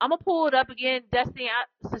 I'm gonna pull it up again, Destiny,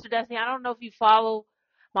 Sister Destiny. I don't know if you follow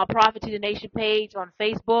my Prophet to the Nation page on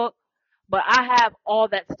Facebook, but I have all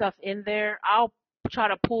that stuff in there. I'll try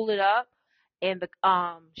to pull it up. And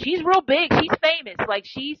she's real big. She's famous. Like,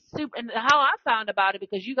 she's super. And how I found about it,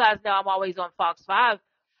 because you guys know I'm always on Fox 5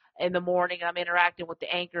 in the morning. I'm interacting with the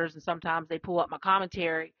anchors, and sometimes they pull up my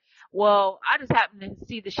commentary. Well, I just happened to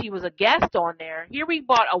see that she was a guest on there. Here we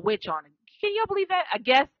bought a witch on it. Can y'all believe that? A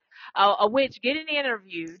guest, a witch getting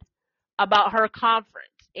interviewed about her conference,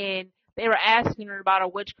 and they were asking her about her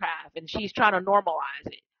witchcraft, and she's trying to normalize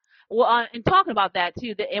it. Well, and talking about that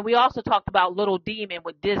too, and we also talked about Little Demon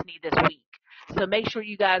with Disney this week. So make sure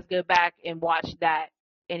you guys go back and watch that,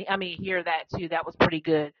 and hear that too. That was pretty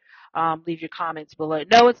good. Leave your comments below.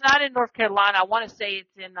 No, it's not in North Carolina. I want to say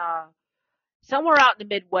it's in somewhere out in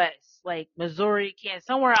the Midwest, like Missouri, Kansas,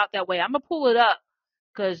 somewhere out that way. I'm gonna pull it up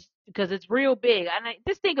because it's real big. And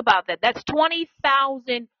just think about that. That's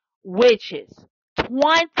 20,000 witches.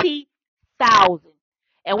 20,000.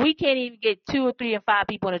 And we can't even get 2 or 3 or 5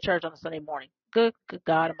 people in the church on a Sunday morning. Good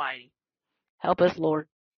God Almighty. Help us, Lord.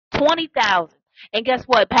 20,000. And guess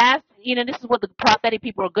what? This is what the prophetic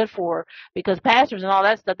people are good for, because pastors and all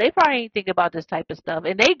that stuff, they probably ain't thinking about this type of stuff.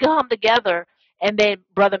 And they come together, and then,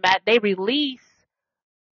 Brother Matt, they release,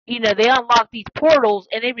 they unlock these portals,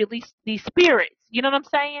 and they release these spirits. You know what I'm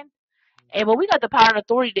saying? And we got the power and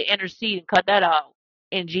authority to intercede and cut that out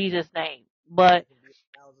in Jesus' name. But There can be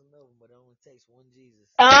 1,000 of them, but it only takes one Jesus.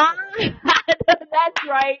 that's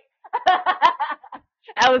right.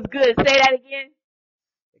 That was good. Say that again.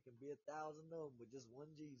 It can be 1,000 of them, but just one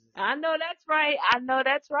Jesus. I know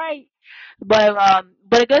that's right.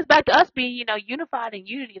 But it goes back to us being, unified in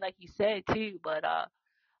unity, like you said too. But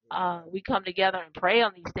we come together and pray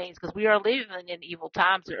on these things, because we are living in evil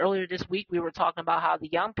times. Earlier this week, we were talking about how the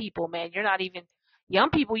young people, man, you're not even young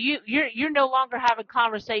people. You're no longer having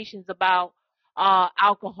conversations about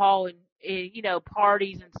alcohol and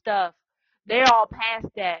parties and stuff. They're all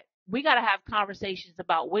past that. We got to have conversations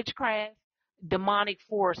about witchcraft, demonic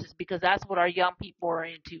forces, because that's what our young people are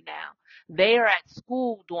into now. They are at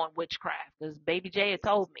school doing witchcraft, because Baby J had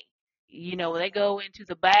told me. They go into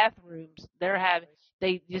the bathrooms.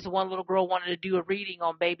 Just one little girl wanted to do a reading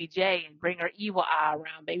on Baby J and bring her evil eye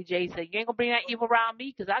around. Baby J said, "You ain't gonna bring that evil around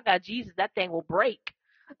me, because I got Jesus. That thing will break."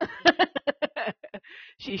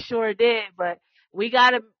 She sure did. But we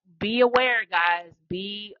gotta be aware, guys.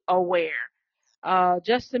 Be aware.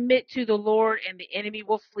 Just submit to the Lord, and the enemy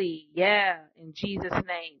will flee. Yeah, in Jesus'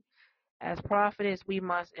 name. As prophetess, we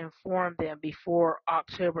must inform them before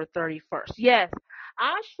October 31st. Yes,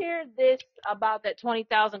 I shared this about that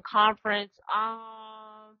 20,000 conference.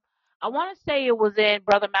 I want to say it was in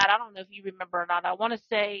Brother Matt. I don't know if you remember or not. I want to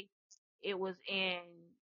say it was in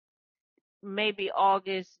maybe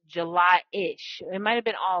August, July-ish. It might have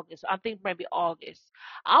been August. I think maybe August.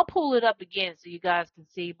 I'll pull it up again so you guys can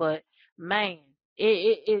see. But man,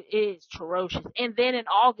 it is ferocious. And then in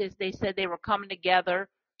August, they said they were coming together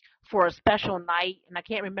for a special night, and I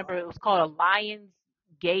can't remember. It was called a Lion's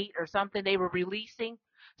Gate or something. They were releasing.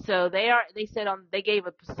 So they said they gave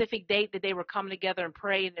a specific date that they were coming together and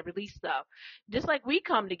pray, and they released stuff. Just like we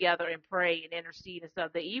come together and pray and intercede and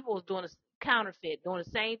stuff. The evil is doing a counterfeit, doing the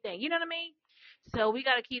same thing. You know what I mean? So we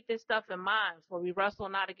got to keep this stuff in mind, for we wrestle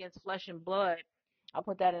not against flesh and blood. I'll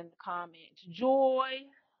put that in the comments. Joy,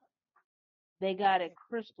 they got a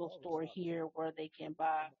crystal store here where they can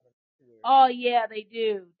buy. Oh yeah, they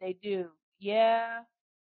do. They do. Yeah.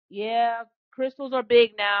 Yeah. Crystals are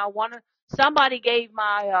big now. Somebody gave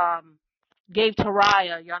Taraya,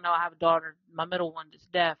 y'all know I have a daughter, my middle one that's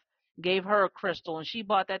deaf, gave her a crystal, and she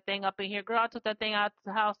bought that thing up in here. Girl, I took that thing out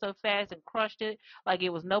the house so fast and crushed it like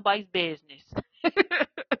it was nobody's business. And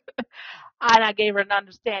I gave her an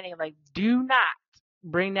understanding like, do not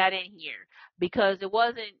bring that in here, because it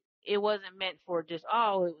wasn't meant for just,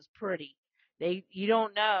 oh, it was pretty. You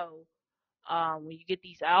don't know. When you get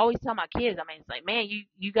these, I always tell my kids, I mean, it's like, man,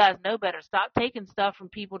 you guys know better. Stop taking stuff from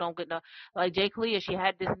people who don't get no. Like Jay Clea, she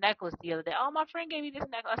had this necklace the other day. Oh, my friend gave me this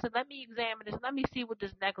necklace. I said, let me examine this. Let me see what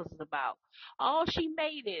this necklace is about. Oh, she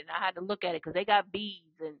made it. And I had to look at it because they got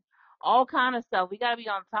beads and all kind of stuff. We got to be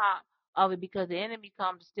on top of it, because the enemy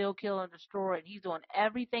comes to steal, kill, and destroy. And he's doing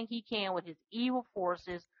everything he can with his evil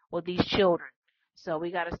forces with these children. So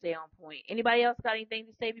we got to stay on point. Anybody else got anything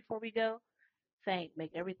to say before we go?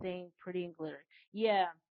 Make everything pretty and glitter. Yeah.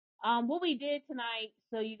 What we did tonight,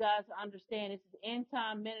 so you guys understand, this is end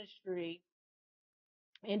time ministry,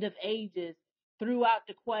 end of ages. Throughout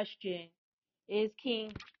the question, is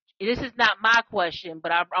King. This is not my question,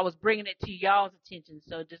 but I was bringing it to y'all's attention,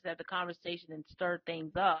 so just have the conversation and stir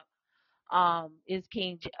things up. Is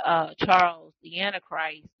King Charles the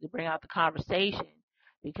Antichrist, to bring out the conversation,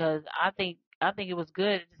 because I think it was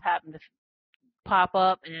good. It just happened to pop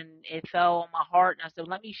up and it fell on my heart, and I said,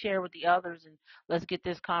 let me share with the others and let's get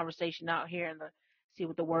this conversation out here and see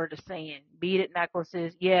what the word is saying. Beat it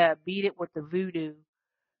necklaces. Yeah, beat it with the voodoo.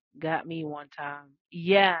 Got me one time.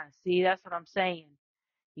 Yeah, see, that's what I'm saying.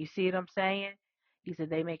 You see what I'm saying? He said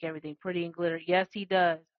they make everything pretty and glitter. Yes, he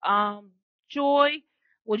does. Joy,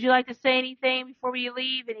 would you like to say anything before we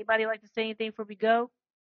leave? Anybody like to say anything before we go?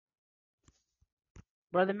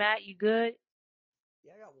 Brother Matt, you good?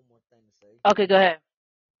 Yeah, I got one more thing to say. Okay, go ahead.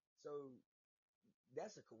 So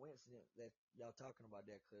that's a coincidence that y'all talking about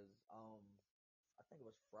that, because I think it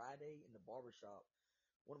was Friday in the barbershop.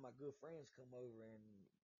 One of my good friends come over, and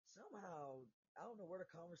somehow I don't know where the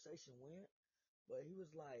conversation went, but he was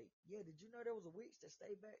like, "Yeah, did you know there was a witch that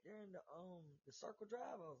stayed back there in the Circle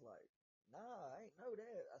Drive?" I was like, "Nah, I ain't know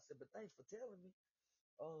that." I said, "But thanks for telling me."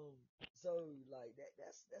 So like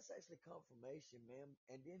that's actually confirmation, man.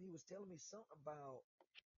 And then he was telling me something about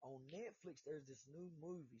on Netflix. There's this new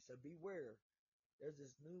movie, so beware. There's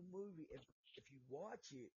this new movie. If you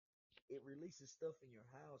watch it, it releases stuff in your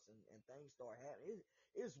house, and things start happening.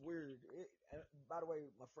 It's weird. By the way,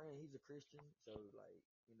 my friend, he's a Christian, so like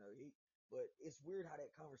but it's weird how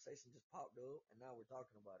that conversation just popped up, and now we're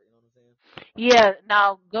talking about it. You know what I'm saying? Yeah,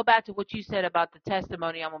 now go back to what you said about the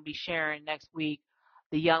testimony I'm going to be sharing next week.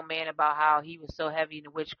 The young man, about how he was so heavy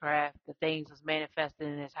into witchcraft, the things was manifested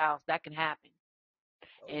in his house. That can happen.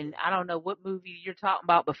 Oh And yeah. I don't know what movie you're talking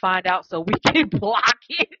about, but find out so we can block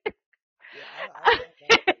it. Yeah, I'll find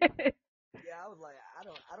out. Yeah, I was like,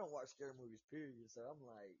 I don't watch scary movies, period. So I'm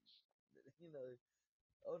like,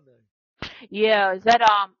 oh no. Yeah, is that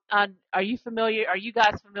are you familiar? Are you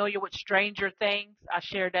guys familiar with Stranger Things? I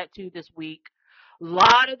shared that too this week. A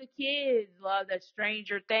lot of the kids love that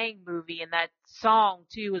Stranger Thing movie, and that song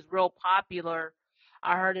too is real popular.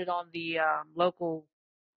 I heard it on the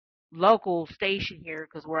local station here,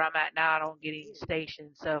 because where I'm at now I don't get any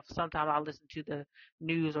stations, so sometimes I listen to the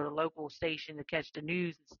news or the local station to catch the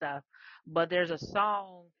news and stuff. But there's a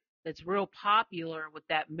song that's real popular with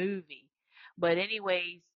that movie. But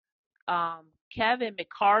anyways, Kevin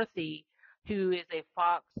McCarthy, who is a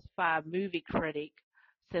Fox 5 movie critic,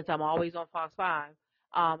 since I'm always on Fox 5,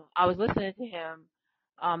 I was listening to him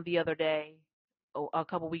the other day, a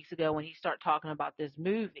couple weeks ago, when he started talking about this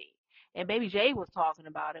movie. And Baby J was talking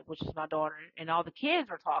about it, which is my daughter, and all the kids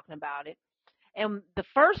were talking about it. And the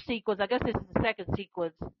first sequence, I guess this is the second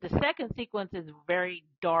sequence. The second sequence is very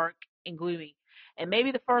dark and gloomy. And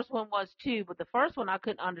maybe the first one was too, but the first one I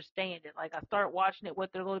couldn't understand it. Like I started watching it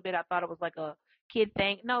with her a little bit. I thought it was like a kid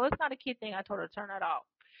thing. No, it's not a kid thing. I told her to turn that off.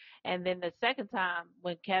 And then the second time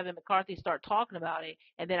when Kevin McCarthy started talking about it,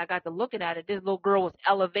 and then I got to looking at it, this little girl was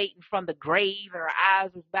elevating from the grave, and her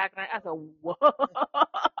eyes was back. And I said, "Whoa,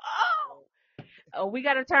 oh, we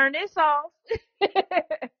got to turn this off."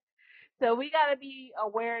 So we got to be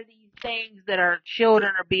aware of these things that our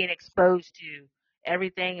children are being exposed to.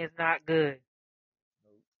 Everything is not good.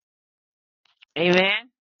 Amen.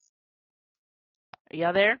 Are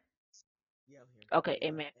y'all there? Yeah, I'm here. Okay, Yeah.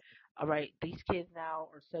 amen. All right, these kids now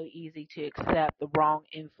are so easy to accept the wrong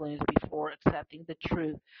influence before accepting the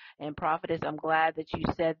truth. And prophetess, I'm glad that you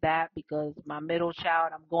said that because my middle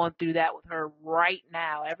child, I'm going through that with her right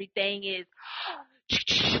now. Everything is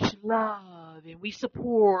love and we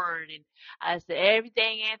support, and I said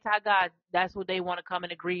everything anti-God. That's what they want to come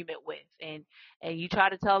in agreement with, and you try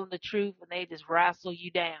to tell them the truth, and they just wrestle you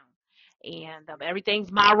down. And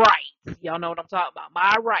everything's my rights. Y'all know what I'm talking about.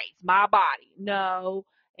 My rights, my body. No,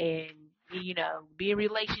 and be in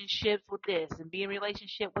relationships with this and be in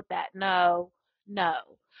relationship with that. No, no.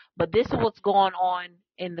 But this is what's going on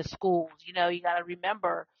in the schools. You got to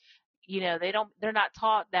remember they're not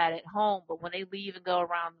taught that at home, but when they leave and go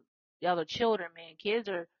around the other children, man, kids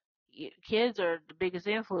are the biggest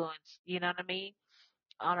influence, you know what I mean,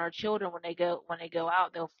 on our children. When they go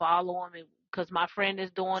out, they'll follow them, and because my friend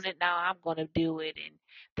is doing it now, I'm going to do it. And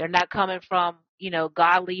they're not coming from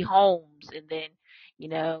godly homes, and then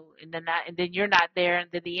you're not there, and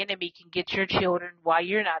then the enemy can get your children while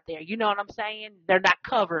you're not there. You know what I'm saying? They're not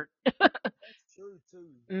covered. That's true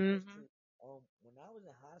too. That's Mhm. true. When I was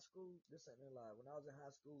in high school, this ain't no lie. When I was in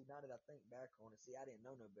high school, now that I think back on it, see, I didn't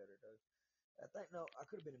know no better though. I think no, I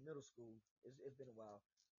could have been in middle school. It's been a while,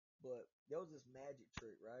 but there was this magic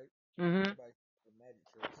trick, right? Mhm. Everybody the magic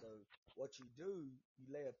trick. So what you do, you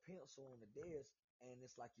lay a pencil on the desk, and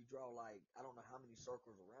it's like you draw like I don't know how many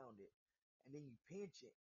circles around it, and then you pinch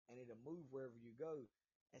it, and it'll move wherever you go.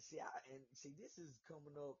 And see, this is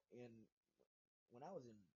coming up in when I was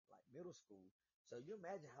in like middle school. So you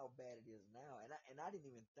imagine how bad it is now. And I didn't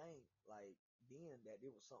even think like then that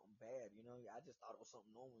it was something bad. I just thought it was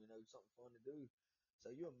something normal. Something fun to do.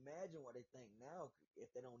 So you imagine what they think now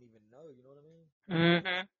if they don't even know. You know what I mean? Mhm.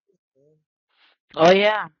 Man. Oh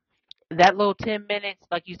yeah. That little 10 minutes,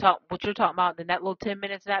 like what you're talking about, then that little 10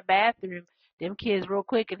 minutes in that bathroom, them kids real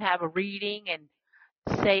quick can have a reading and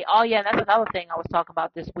say, oh yeah, that's another thing I was talking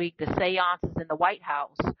about this week, the seances in the White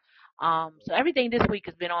House. So everything this week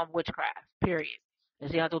has been on witchcraft, period.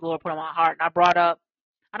 And see, that's what the Lord put on my heart. And I brought up,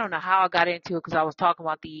 I don't know how I got into it because I was talking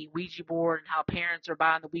about the Ouija board and how parents are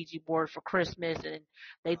buying the Ouija board for Christmas and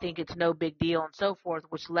they think it's no big deal and so forth,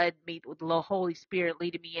 which led me with the Holy Spirit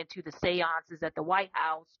leading me into the seances at the White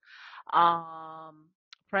House. um,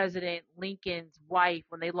 President Lincoln's wife,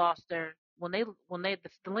 when they lost their when they the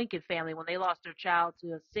Lincoln family, when they lost their child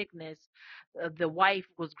to a sickness, the wife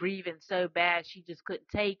was grieving so bad she just couldn't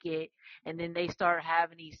take it, and then they started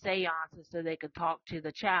having these seances so they could talk to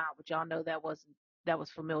the child. But y'all know that was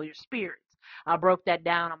familiar spirits. I broke that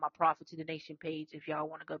down on my Prophet to the Nation page if y'all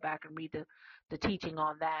want to go back and read the teaching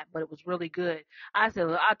on that, but it was really good. I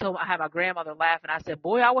had my grandmother laughing. I said,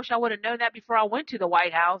 boy, I wish I would have known that before I went to the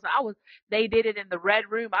White House. They did it in the Red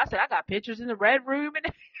Room. I said, I got pictures in the Red Room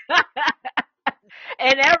and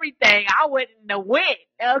and everything. I wouldn't have went.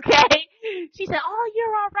 Okay. She said, oh,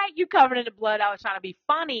 you're all right. You covered in the blood. I was trying to be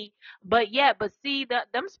funny, but see,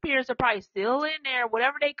 them spirits are probably still in there.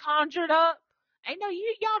 Whatever they conjured up. I know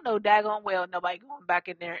y'all know daggone well nobody going back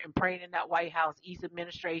in there and praying in that White House East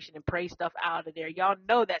administration and pray stuff out of there. Y'all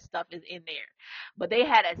know that stuff is in there. But they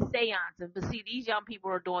had a seance, but see, these young people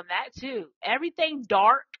are doing that too. Everything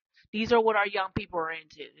dark. These are what our young people are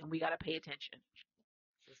into, and we got to pay attention.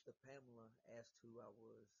 Sister Pamela asked who I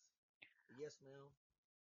was. Yes, ma'am.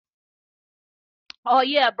 Oh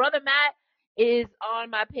yeah, brother Matt is on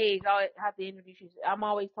my page. I'll have to introduce you. I'm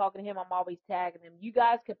always talking to him. I'm always tagging him. You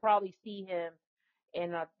guys could probably see him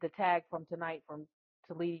in the tag from tonight from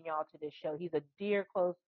to leading y'all to this show. He's a dear,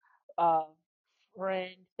 close uh,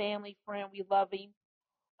 friend, family friend. We love him.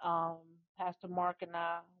 Um, Pastor Mark and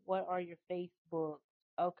I. What are your Facebooks?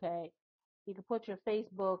 Okay, you can put your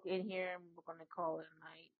Facebook in here, and we're gonna call it a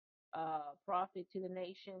night. Prophet to the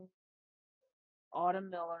Nation, Autumn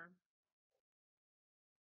Miller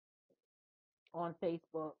on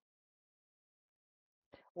Facebook.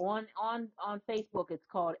 On Facebook, it's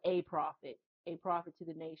called A Prophet to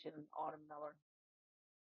the Nation, Autumn Miller,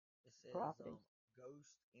 It says Prophetess.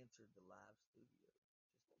 Ghost entered the live studio.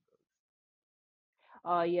 Just a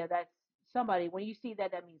ghost. Yeah, that's somebody. When you see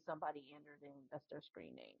that, that means somebody entered, and that's their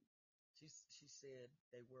screen name. She said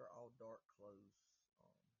they wear all dark clothes.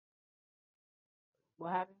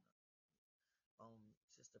 What happened?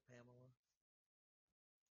 Sister Pamela.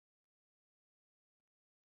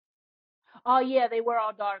 Oh yeah, they wear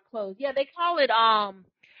all dark clothes. Yeah, they call it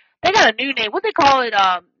they got a new name. What they call it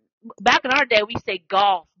back in our day we say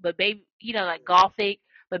golf, but baby like golfic,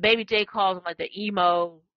 but Baby J calls them like the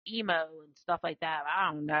emo and stuff like that.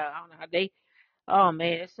 I don't know. I don't know how they oh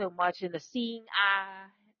man, there's so much in the seeing eye.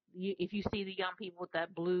 If you see the young people with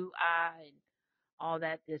that blue eye and all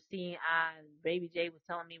that, the seeing eye, and Baby J was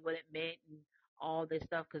telling me what it meant and all this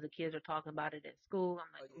stuff because the kids are talking about it at school.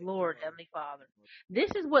 I'm like, Lord, Heavenly Father, this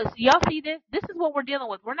is what y'all see this. This is what we're dealing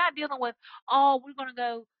with. We're not dealing with, oh, we're gonna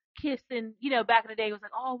go kiss and back in the day it was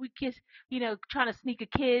like, oh, we kiss, trying to sneak a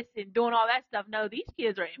kiss and doing all that stuff. No, these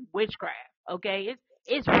kids are in witchcraft. Okay,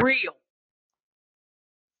 it's real.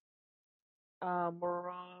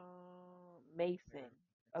 Mason.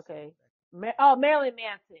 Okay. Marilyn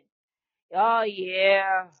Manson. Oh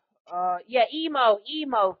yeah. Yeah,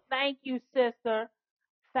 emo. Thank you, sister.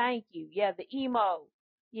 Thank you. Yeah, the emo.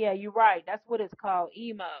 Yeah, you're right. That's what it's called,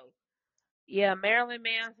 emo. Yeah, Marilyn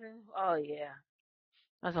Manson. Oh yeah.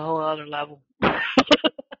 That's a whole other level.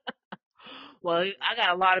 Well, I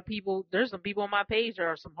got a lot of people. There's some people on my page that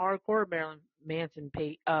are some hardcore Marilyn Manson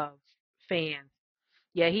fans.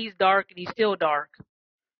 Yeah, he's dark and he's still dark.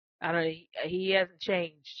 I don't. He hasn't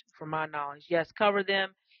changed, from my knowledge. Yes, cover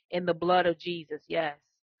them in the blood of Jesus. Yes.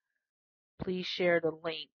 Please share the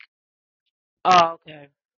link. Oh, okay.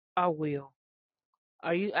 I will.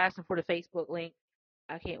 Are you asking for the Facebook link?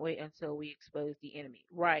 I can't wait until we expose the enemy.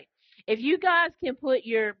 Right. If you guys can put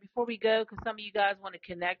before we go, because some of you guys want to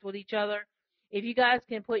connect with each other, if you guys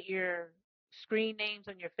can put your screen names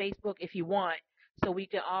on your Facebook if you want, so we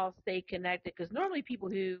can all stay connected. Because normally people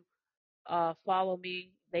who follow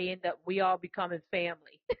me, we all becoming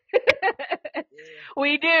family.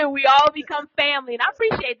 We do. We all become family. And I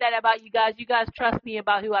appreciate that about you guys. You guys trust me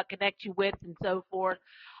about who I connect you with and so forth.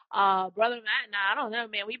 Brother Matt and I don't know,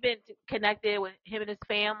 man. We've been connected with him and his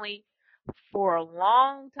family for a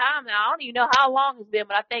long time now. I don't even know how long it's been,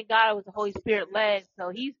 but I thank God it was the Holy Spirit led. So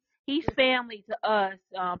he's family to us.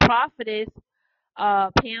 Prophetess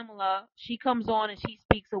Pamela, she comes on and she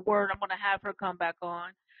speaks a word. I'm gonna have her come back on.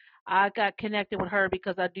 I got connected with her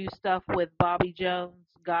because I do stuff with Bobby Jones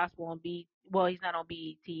Gospel on B. Well, he's not on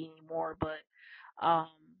BET anymore, but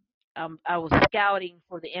um, I was scouting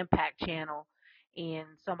for the Impact Channel, and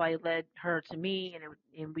somebody led her to me,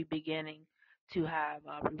 and we beginning to have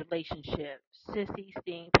a relationship. Sissy,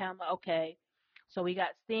 Sting, Pamela. Okay, so we got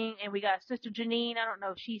Sting, and we got Sister Janine. I don't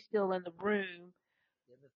know if she's still in the room.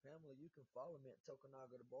 Yeah, Miss Pamela, you can follow me at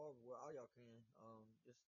Tokenaga the Barber. Well, all y'all can.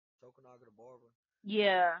 Just Tokenaga the Barber.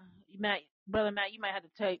 Yeah, Brother Matt, you might have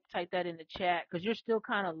to type that in the chat because you're still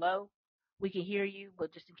kind of low. We can hear you,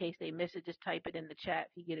 but just in case they miss it, just type it in the chat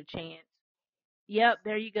if you get a chance. Yep,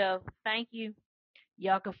 there you go. Thank you.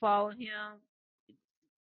 Y'all can follow him.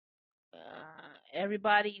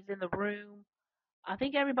 Everybody's in the room. I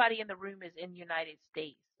think everybody in the room is in the United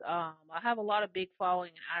States. I have a lot of big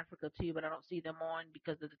following in Africa too, but I don't see them on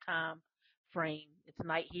because of the time frame. It's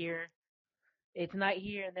night here. It's night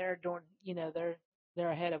here, and they're doing. They're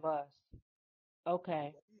ahead of us.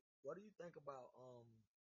 Okay. What do you think about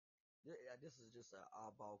this is just an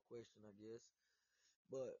oddball question, I guess.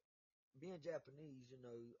 But being Japanese,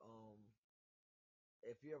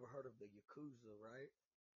 if you ever heard of the Yakuza, right?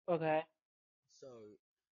 Okay. So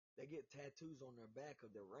they get tattoos on their back of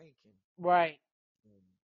their ranking. Right. Um,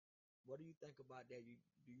 what do you think about that?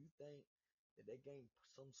 Do you think that they gain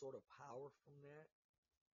some sort of power from that?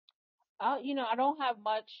 I don't have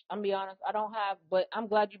much. I'm gonna be honest. I don't have, but I'm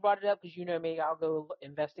glad you brought it up because you know me. I'll go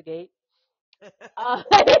investigate.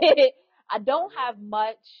 I don't have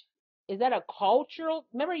much. Is that a cultural?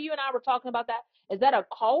 Remember, you and I were talking about that. Is that a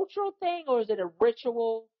cultural thing or is it a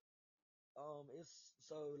ritual? It's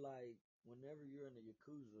so like whenever you're in the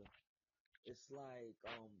Yakuza, it's like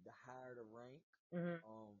the higher the rank, Hmm.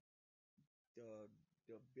 um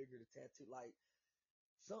the bigger the tattoo. Like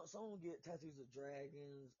some get tattoos of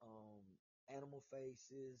dragons, animal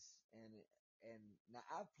faces, and now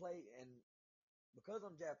I play and because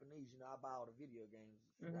I'm Japanese, I buy all the video games,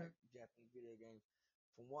 Hmm. like Japanese video games.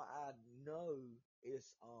 From what I know,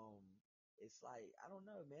 it's it's like I don't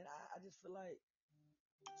know, man. I just feel like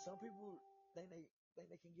some people think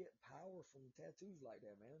they can get power from tattoos like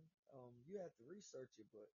that, man. You have to research it,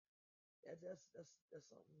 but that's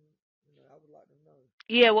something I would like to know.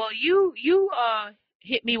 Yeah. Well, you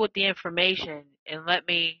hit me with the information and let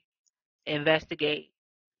me investigate.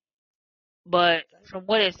 But Same, from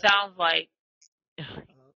what it same. sounds like, Uh,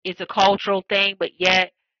 it's a cultural thing. But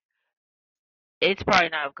yet It's probably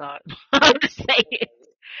not of God. I'm just saying. It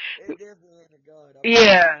definitely ain't a God. I'm just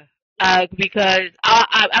saying. Yeah. Because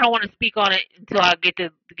I don't want to speak on it until I get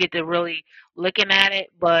to really looking at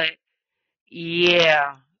it, but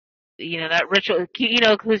yeah, that ritual,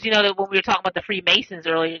 because that when we were talking about the Freemasons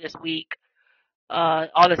earlier this week,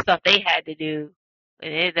 all the stuff they had to do,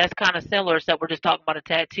 and that's kind of similar. Except we're just talking about a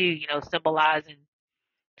tattoo, symbolizing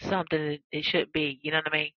something that it should be. You know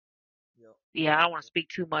what I mean? Yep. Yeah, I don't want to speak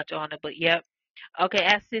too much on it, but yep. Okay,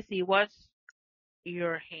 ask Sissy, what's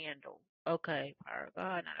your handle? Okay, Power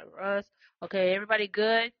God, not Russ. Okay, everybody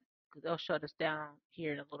good? 'Cause they'll shut us down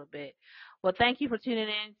here in a little bit. Well, thank you for tuning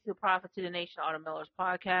in to Prophet to the Nation Autumn Miller's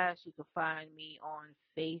podcast. You can find me on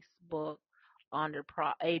Facebook under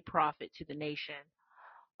A Prophet to the Nation,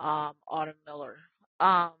 Autumn Miller.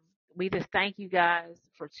 Um, we just thank you guys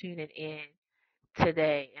for tuning in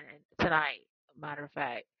today and tonight. Matter of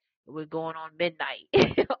fact, we're going on midnight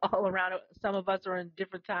all around. Some of us are in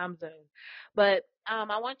different time zones, but I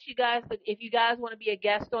want you guys. If you guys want to be a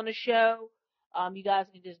guest on the show, you guys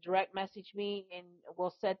can just direct message me and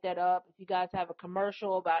we'll set that up. If you guys have a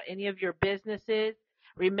commercial about any of your businesses,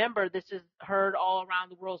 remember this is heard all around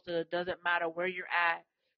the world, so it doesn't matter where you're at.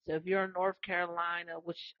 So if you're in North Carolina,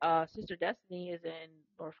 which Sister Destiny is in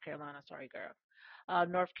North Carolina, sorry girl,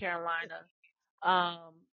 North Carolina,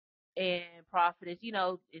 um, and Prophetess,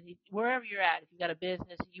 wherever you're at, if you got a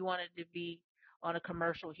business, you wanted to be on a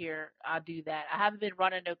commercial here, I'll do that. I haven't been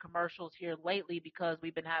running no commercials here lately because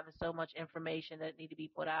we've been having so much information that need to be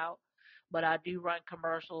put out. But I do run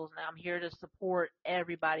commercials, and I'm here to support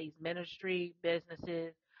everybody's ministry,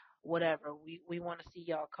 businesses, whatever. We want to see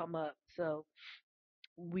y'all come up. So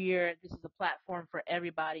this is a platform for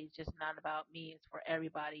everybody. It's just not about me. It's for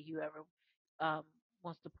everybody. Whoever um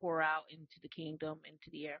wants to pour out into the kingdom, into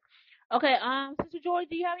the air. Okay, Sister Joy,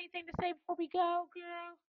 do you have anything to say before we go,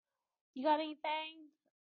 girl? You got anything?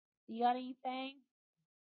 You got anything?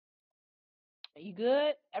 Are you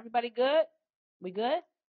good? Everybody good? We good?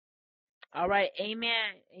 All right.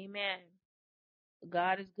 Amen. Amen.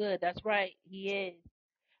 God is good. That's right. He is.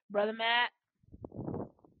 Brother Matt?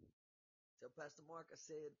 Tell Pastor Mark I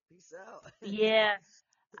said peace out. Yeah.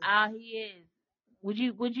 He is. Would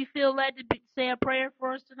you feel led to say a prayer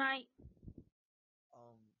for us tonight?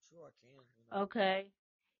 Sure I can. Okay.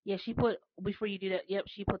 Yeah, she put before you do that. Yep,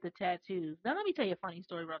 she put the tattoos. Now let me tell you a funny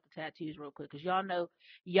story about the tattoos real quick, because y'all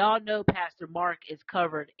know Pastor Mark is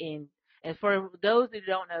covered in. And for those who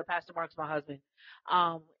don't know, Pastor Mark's my husband.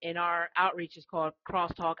 And our outreach is called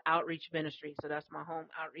Crosstalk Outreach Ministry. So that's my home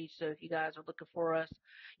outreach. So if you guys are looking for us,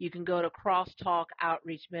 you can go to Crosstalk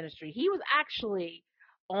Outreach Ministry. He was actually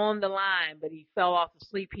on the line, but he fell off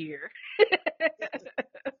asleep here.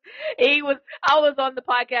 I was on the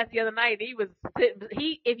podcast the other night. He was sitting.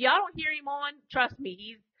 If y'all don't hear him on, trust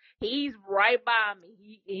me, he's right by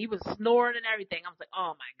me. He was snoring and everything. I was like,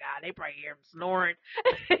 oh my God, they probably hear him snoring.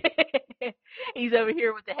 He's over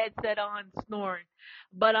here with the headset on, snoring.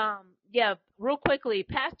 But yeah, real quickly,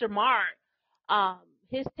 Pastor Mark,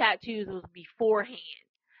 his tattoos was beforehand.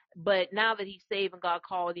 But now that he's saved and God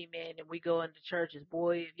called him in and we go into churches,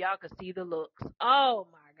 boy, if y'all could see the looks. Oh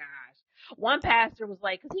my gosh. One pastor was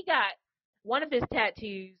like, cause he got one of his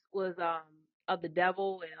tattoos was of the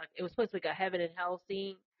devil, and like it was supposed to be like a heaven and hell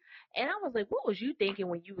scene. And I was like, what was you thinking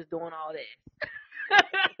when you was doing all this?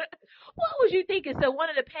 What was you thinking? So one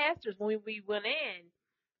of the pastors, when we went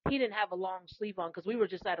in, he didn't have a long sleeve on because we were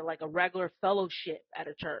just at a regular fellowship at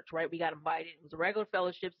a church, right? We got invited. It was a regular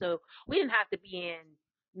fellowship, so we didn't have to be in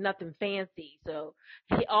nothing fancy. So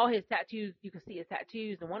all his tattoos, you can see his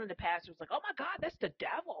tattoos. And one of the pastors was like, "Oh my God, that's the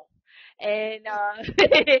devil," and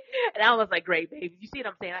and I was like, "Great, baby, you see what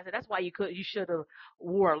I'm saying?" I said, "That's why you should have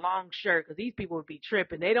wore a long shirt because these people would be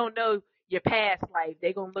tripping. They don't know your past life.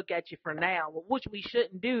 They're gonna look at you for now, which we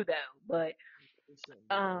shouldn't do though, but."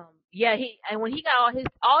 Yeah, when he got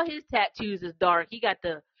all his tattoos is dark. He got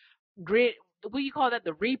the grid, what do you call that?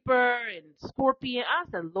 The Reaper and Scorpion. I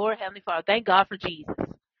said, Lord Heavenly Father, thank God for Jesus.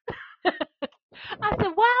 I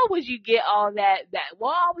said, why would you get all that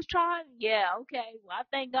while I was trying? Yeah, okay. Well, I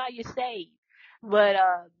thank God you're saved. But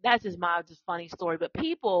that's just my funny story. But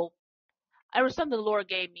people, there was something the Lord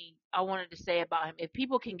gave me I wanted to say about him. If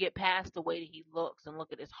people can get past the way that he looks and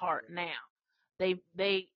look at his heart now, they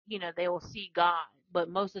will see God. But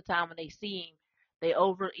most of the time when they see him, they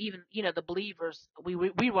even the believers, we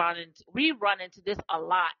run into this a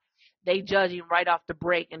lot. They judge him right off the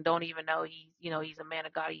break and don't even know he's a man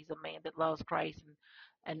of God. He's a man that loves Christ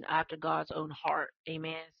and after God's own heart.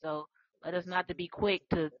 Amen. So let us not to be quick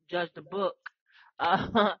to judge the book.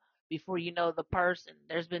 before you know the person.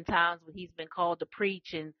 There's been times when he's been called to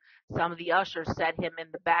preach, and some of the ushers set him in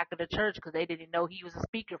the back of the church because they didn't know he was a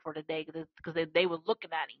speaker for the day because they were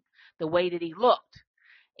looking at him the way that he looked,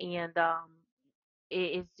 and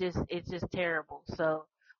it's just terrible. So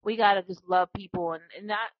we gotta just love people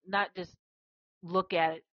and not just look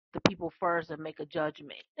at it, the people first and make a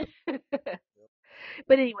judgment.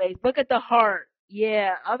 But anyways, look at the heart.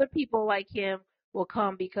 Yeah, other people like him will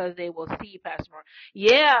come because they will see Pastor Mark.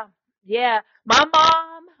 Yeah, yeah. My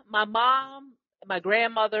mom, my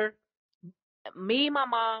grandmother, me, my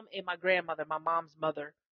mom, and my grandmother, my mom's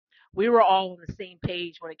mother. We were all on the same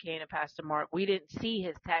page when it came to Pastor Mark. We didn't see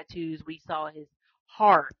his tattoos. We saw his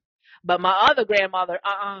heart. But my other grandmother,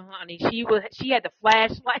 honey, she had the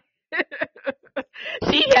flashlight.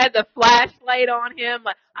 She had the flashlight on him.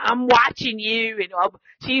 Like, I'm watching you. And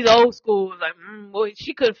she's old school. Like, well,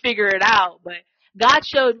 she couldn't figure it out. But God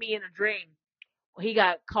showed me in a dream. He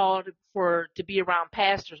got called to be around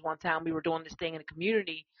pastors one time. We were doing this thing in the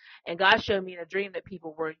community, and God showed me in a dream that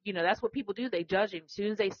people were, that's what people do. They judge him. As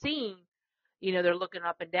soon as they see him, they're looking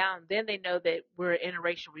up and down. Then they know that we're in a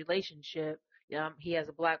interracial relationship. He has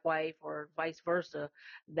a black wife or vice versa.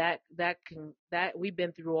 That we've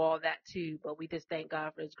been through all that too, but we just thank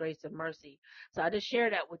God for his grace and mercy. So I just share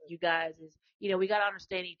that with you guys is, we got to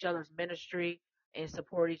understand each other's ministry and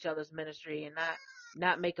support each other's ministry and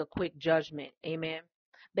not make a quick judgment. Amen.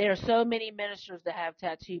 There are so many ministers that have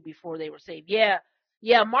tattooed before they were saved. Yeah.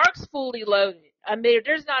 Yeah. Mark's fully loaded. I mean,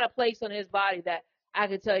 there's not a place on his body that I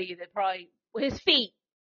could tell you that probably his feet.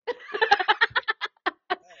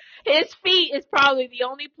 His feet is probably the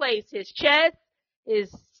only place. His chest,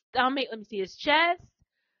 his stomach, let me see, his chest,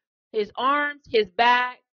 his arms, his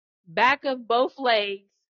back of both legs,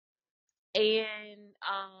 and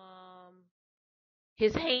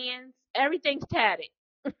his hands, everything's tatted.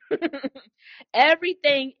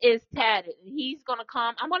 Everything is tatted. He's going to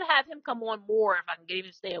come. I'm going to have him come on more if I can get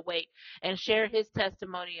him to stay awake and share his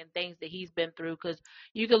testimony and things that he's been through. Because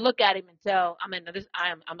you can look at him and tell.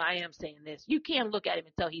 I am saying this. You can look at him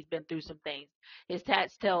and tell he's been through some things. His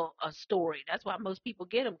tats tell a story. That's why most people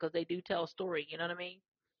get him, because they do tell a story. You know what I mean?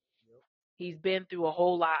 He's been through a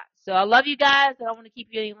whole lot. So I love you guys. I don't want to keep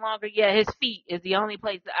you any longer. Yeah, his feet is the only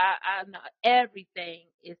place that I know. Everything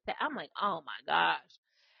is. I'm like, oh my gosh.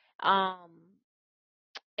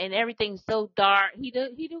 And everything's so dark. He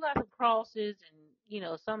do got some crosses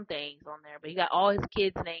and some things on there, but he got all his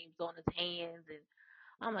kids' names on his hands, and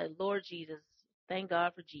I'm like, Lord Jesus, thank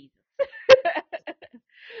God for Jesus.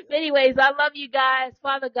 But anyways, I love you guys.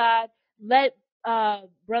 Father God, let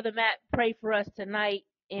Brother Matt pray for us tonight,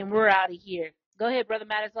 and we're out of here. Go ahead, Brother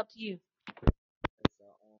Matt. It's up to you. So,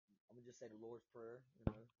 I'm gonna just say the Lord's Prayer.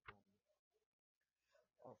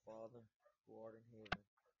 Our Father, who art in heaven,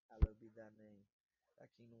 hallowed be thy name. Thy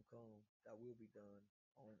kingdom come, thy will be done,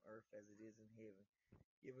 on earth as it is in heaven.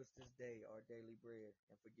 Give us this day our daily bread,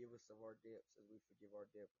 and forgive us of our debts as we forgive our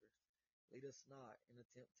debtors. Lead us not into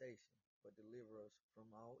temptation, but deliver us from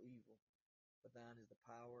all evil. For thine is the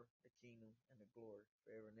power, the kingdom, and the glory,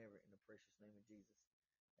 forever and ever, in the precious name of Jesus.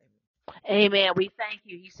 Amen. Amen. We thank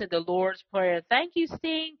you. You said the Lord's Prayer. Thank you,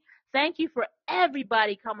 Sting. Thank you for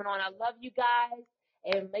everybody coming on. I love you guys.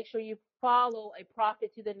 And make sure you follow A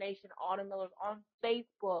Prophet to the Nation, Autumn Miller, on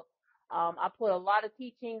Facebook. I put a lot of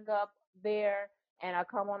teachings up there, and I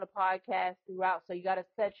come on the podcast throughout. So you gotta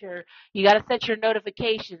set your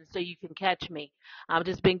notifications so you can catch me. I've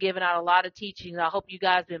just been giving out a lot of teachings. I hope you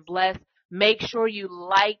guys been blessed. Make sure you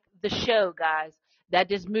like the show, guys. That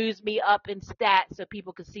just moves me up in stats so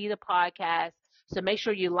people can see the podcast. So make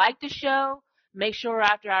sure you like the show. Make sure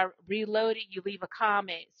after I reload it, you leave a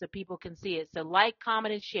comment so people can see it. So like,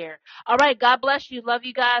 comment, and share. All right. God bless you. Love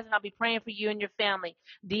you guys. And I'll be praying for you and your family.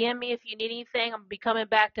 DM me if you need anything. I'm going to be coming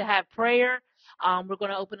back to have prayer. We're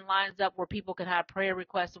going to open the lines up where people can have prayer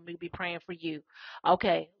requests, and we'll be praying for you.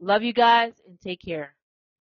 Okay. Love you guys, and take care.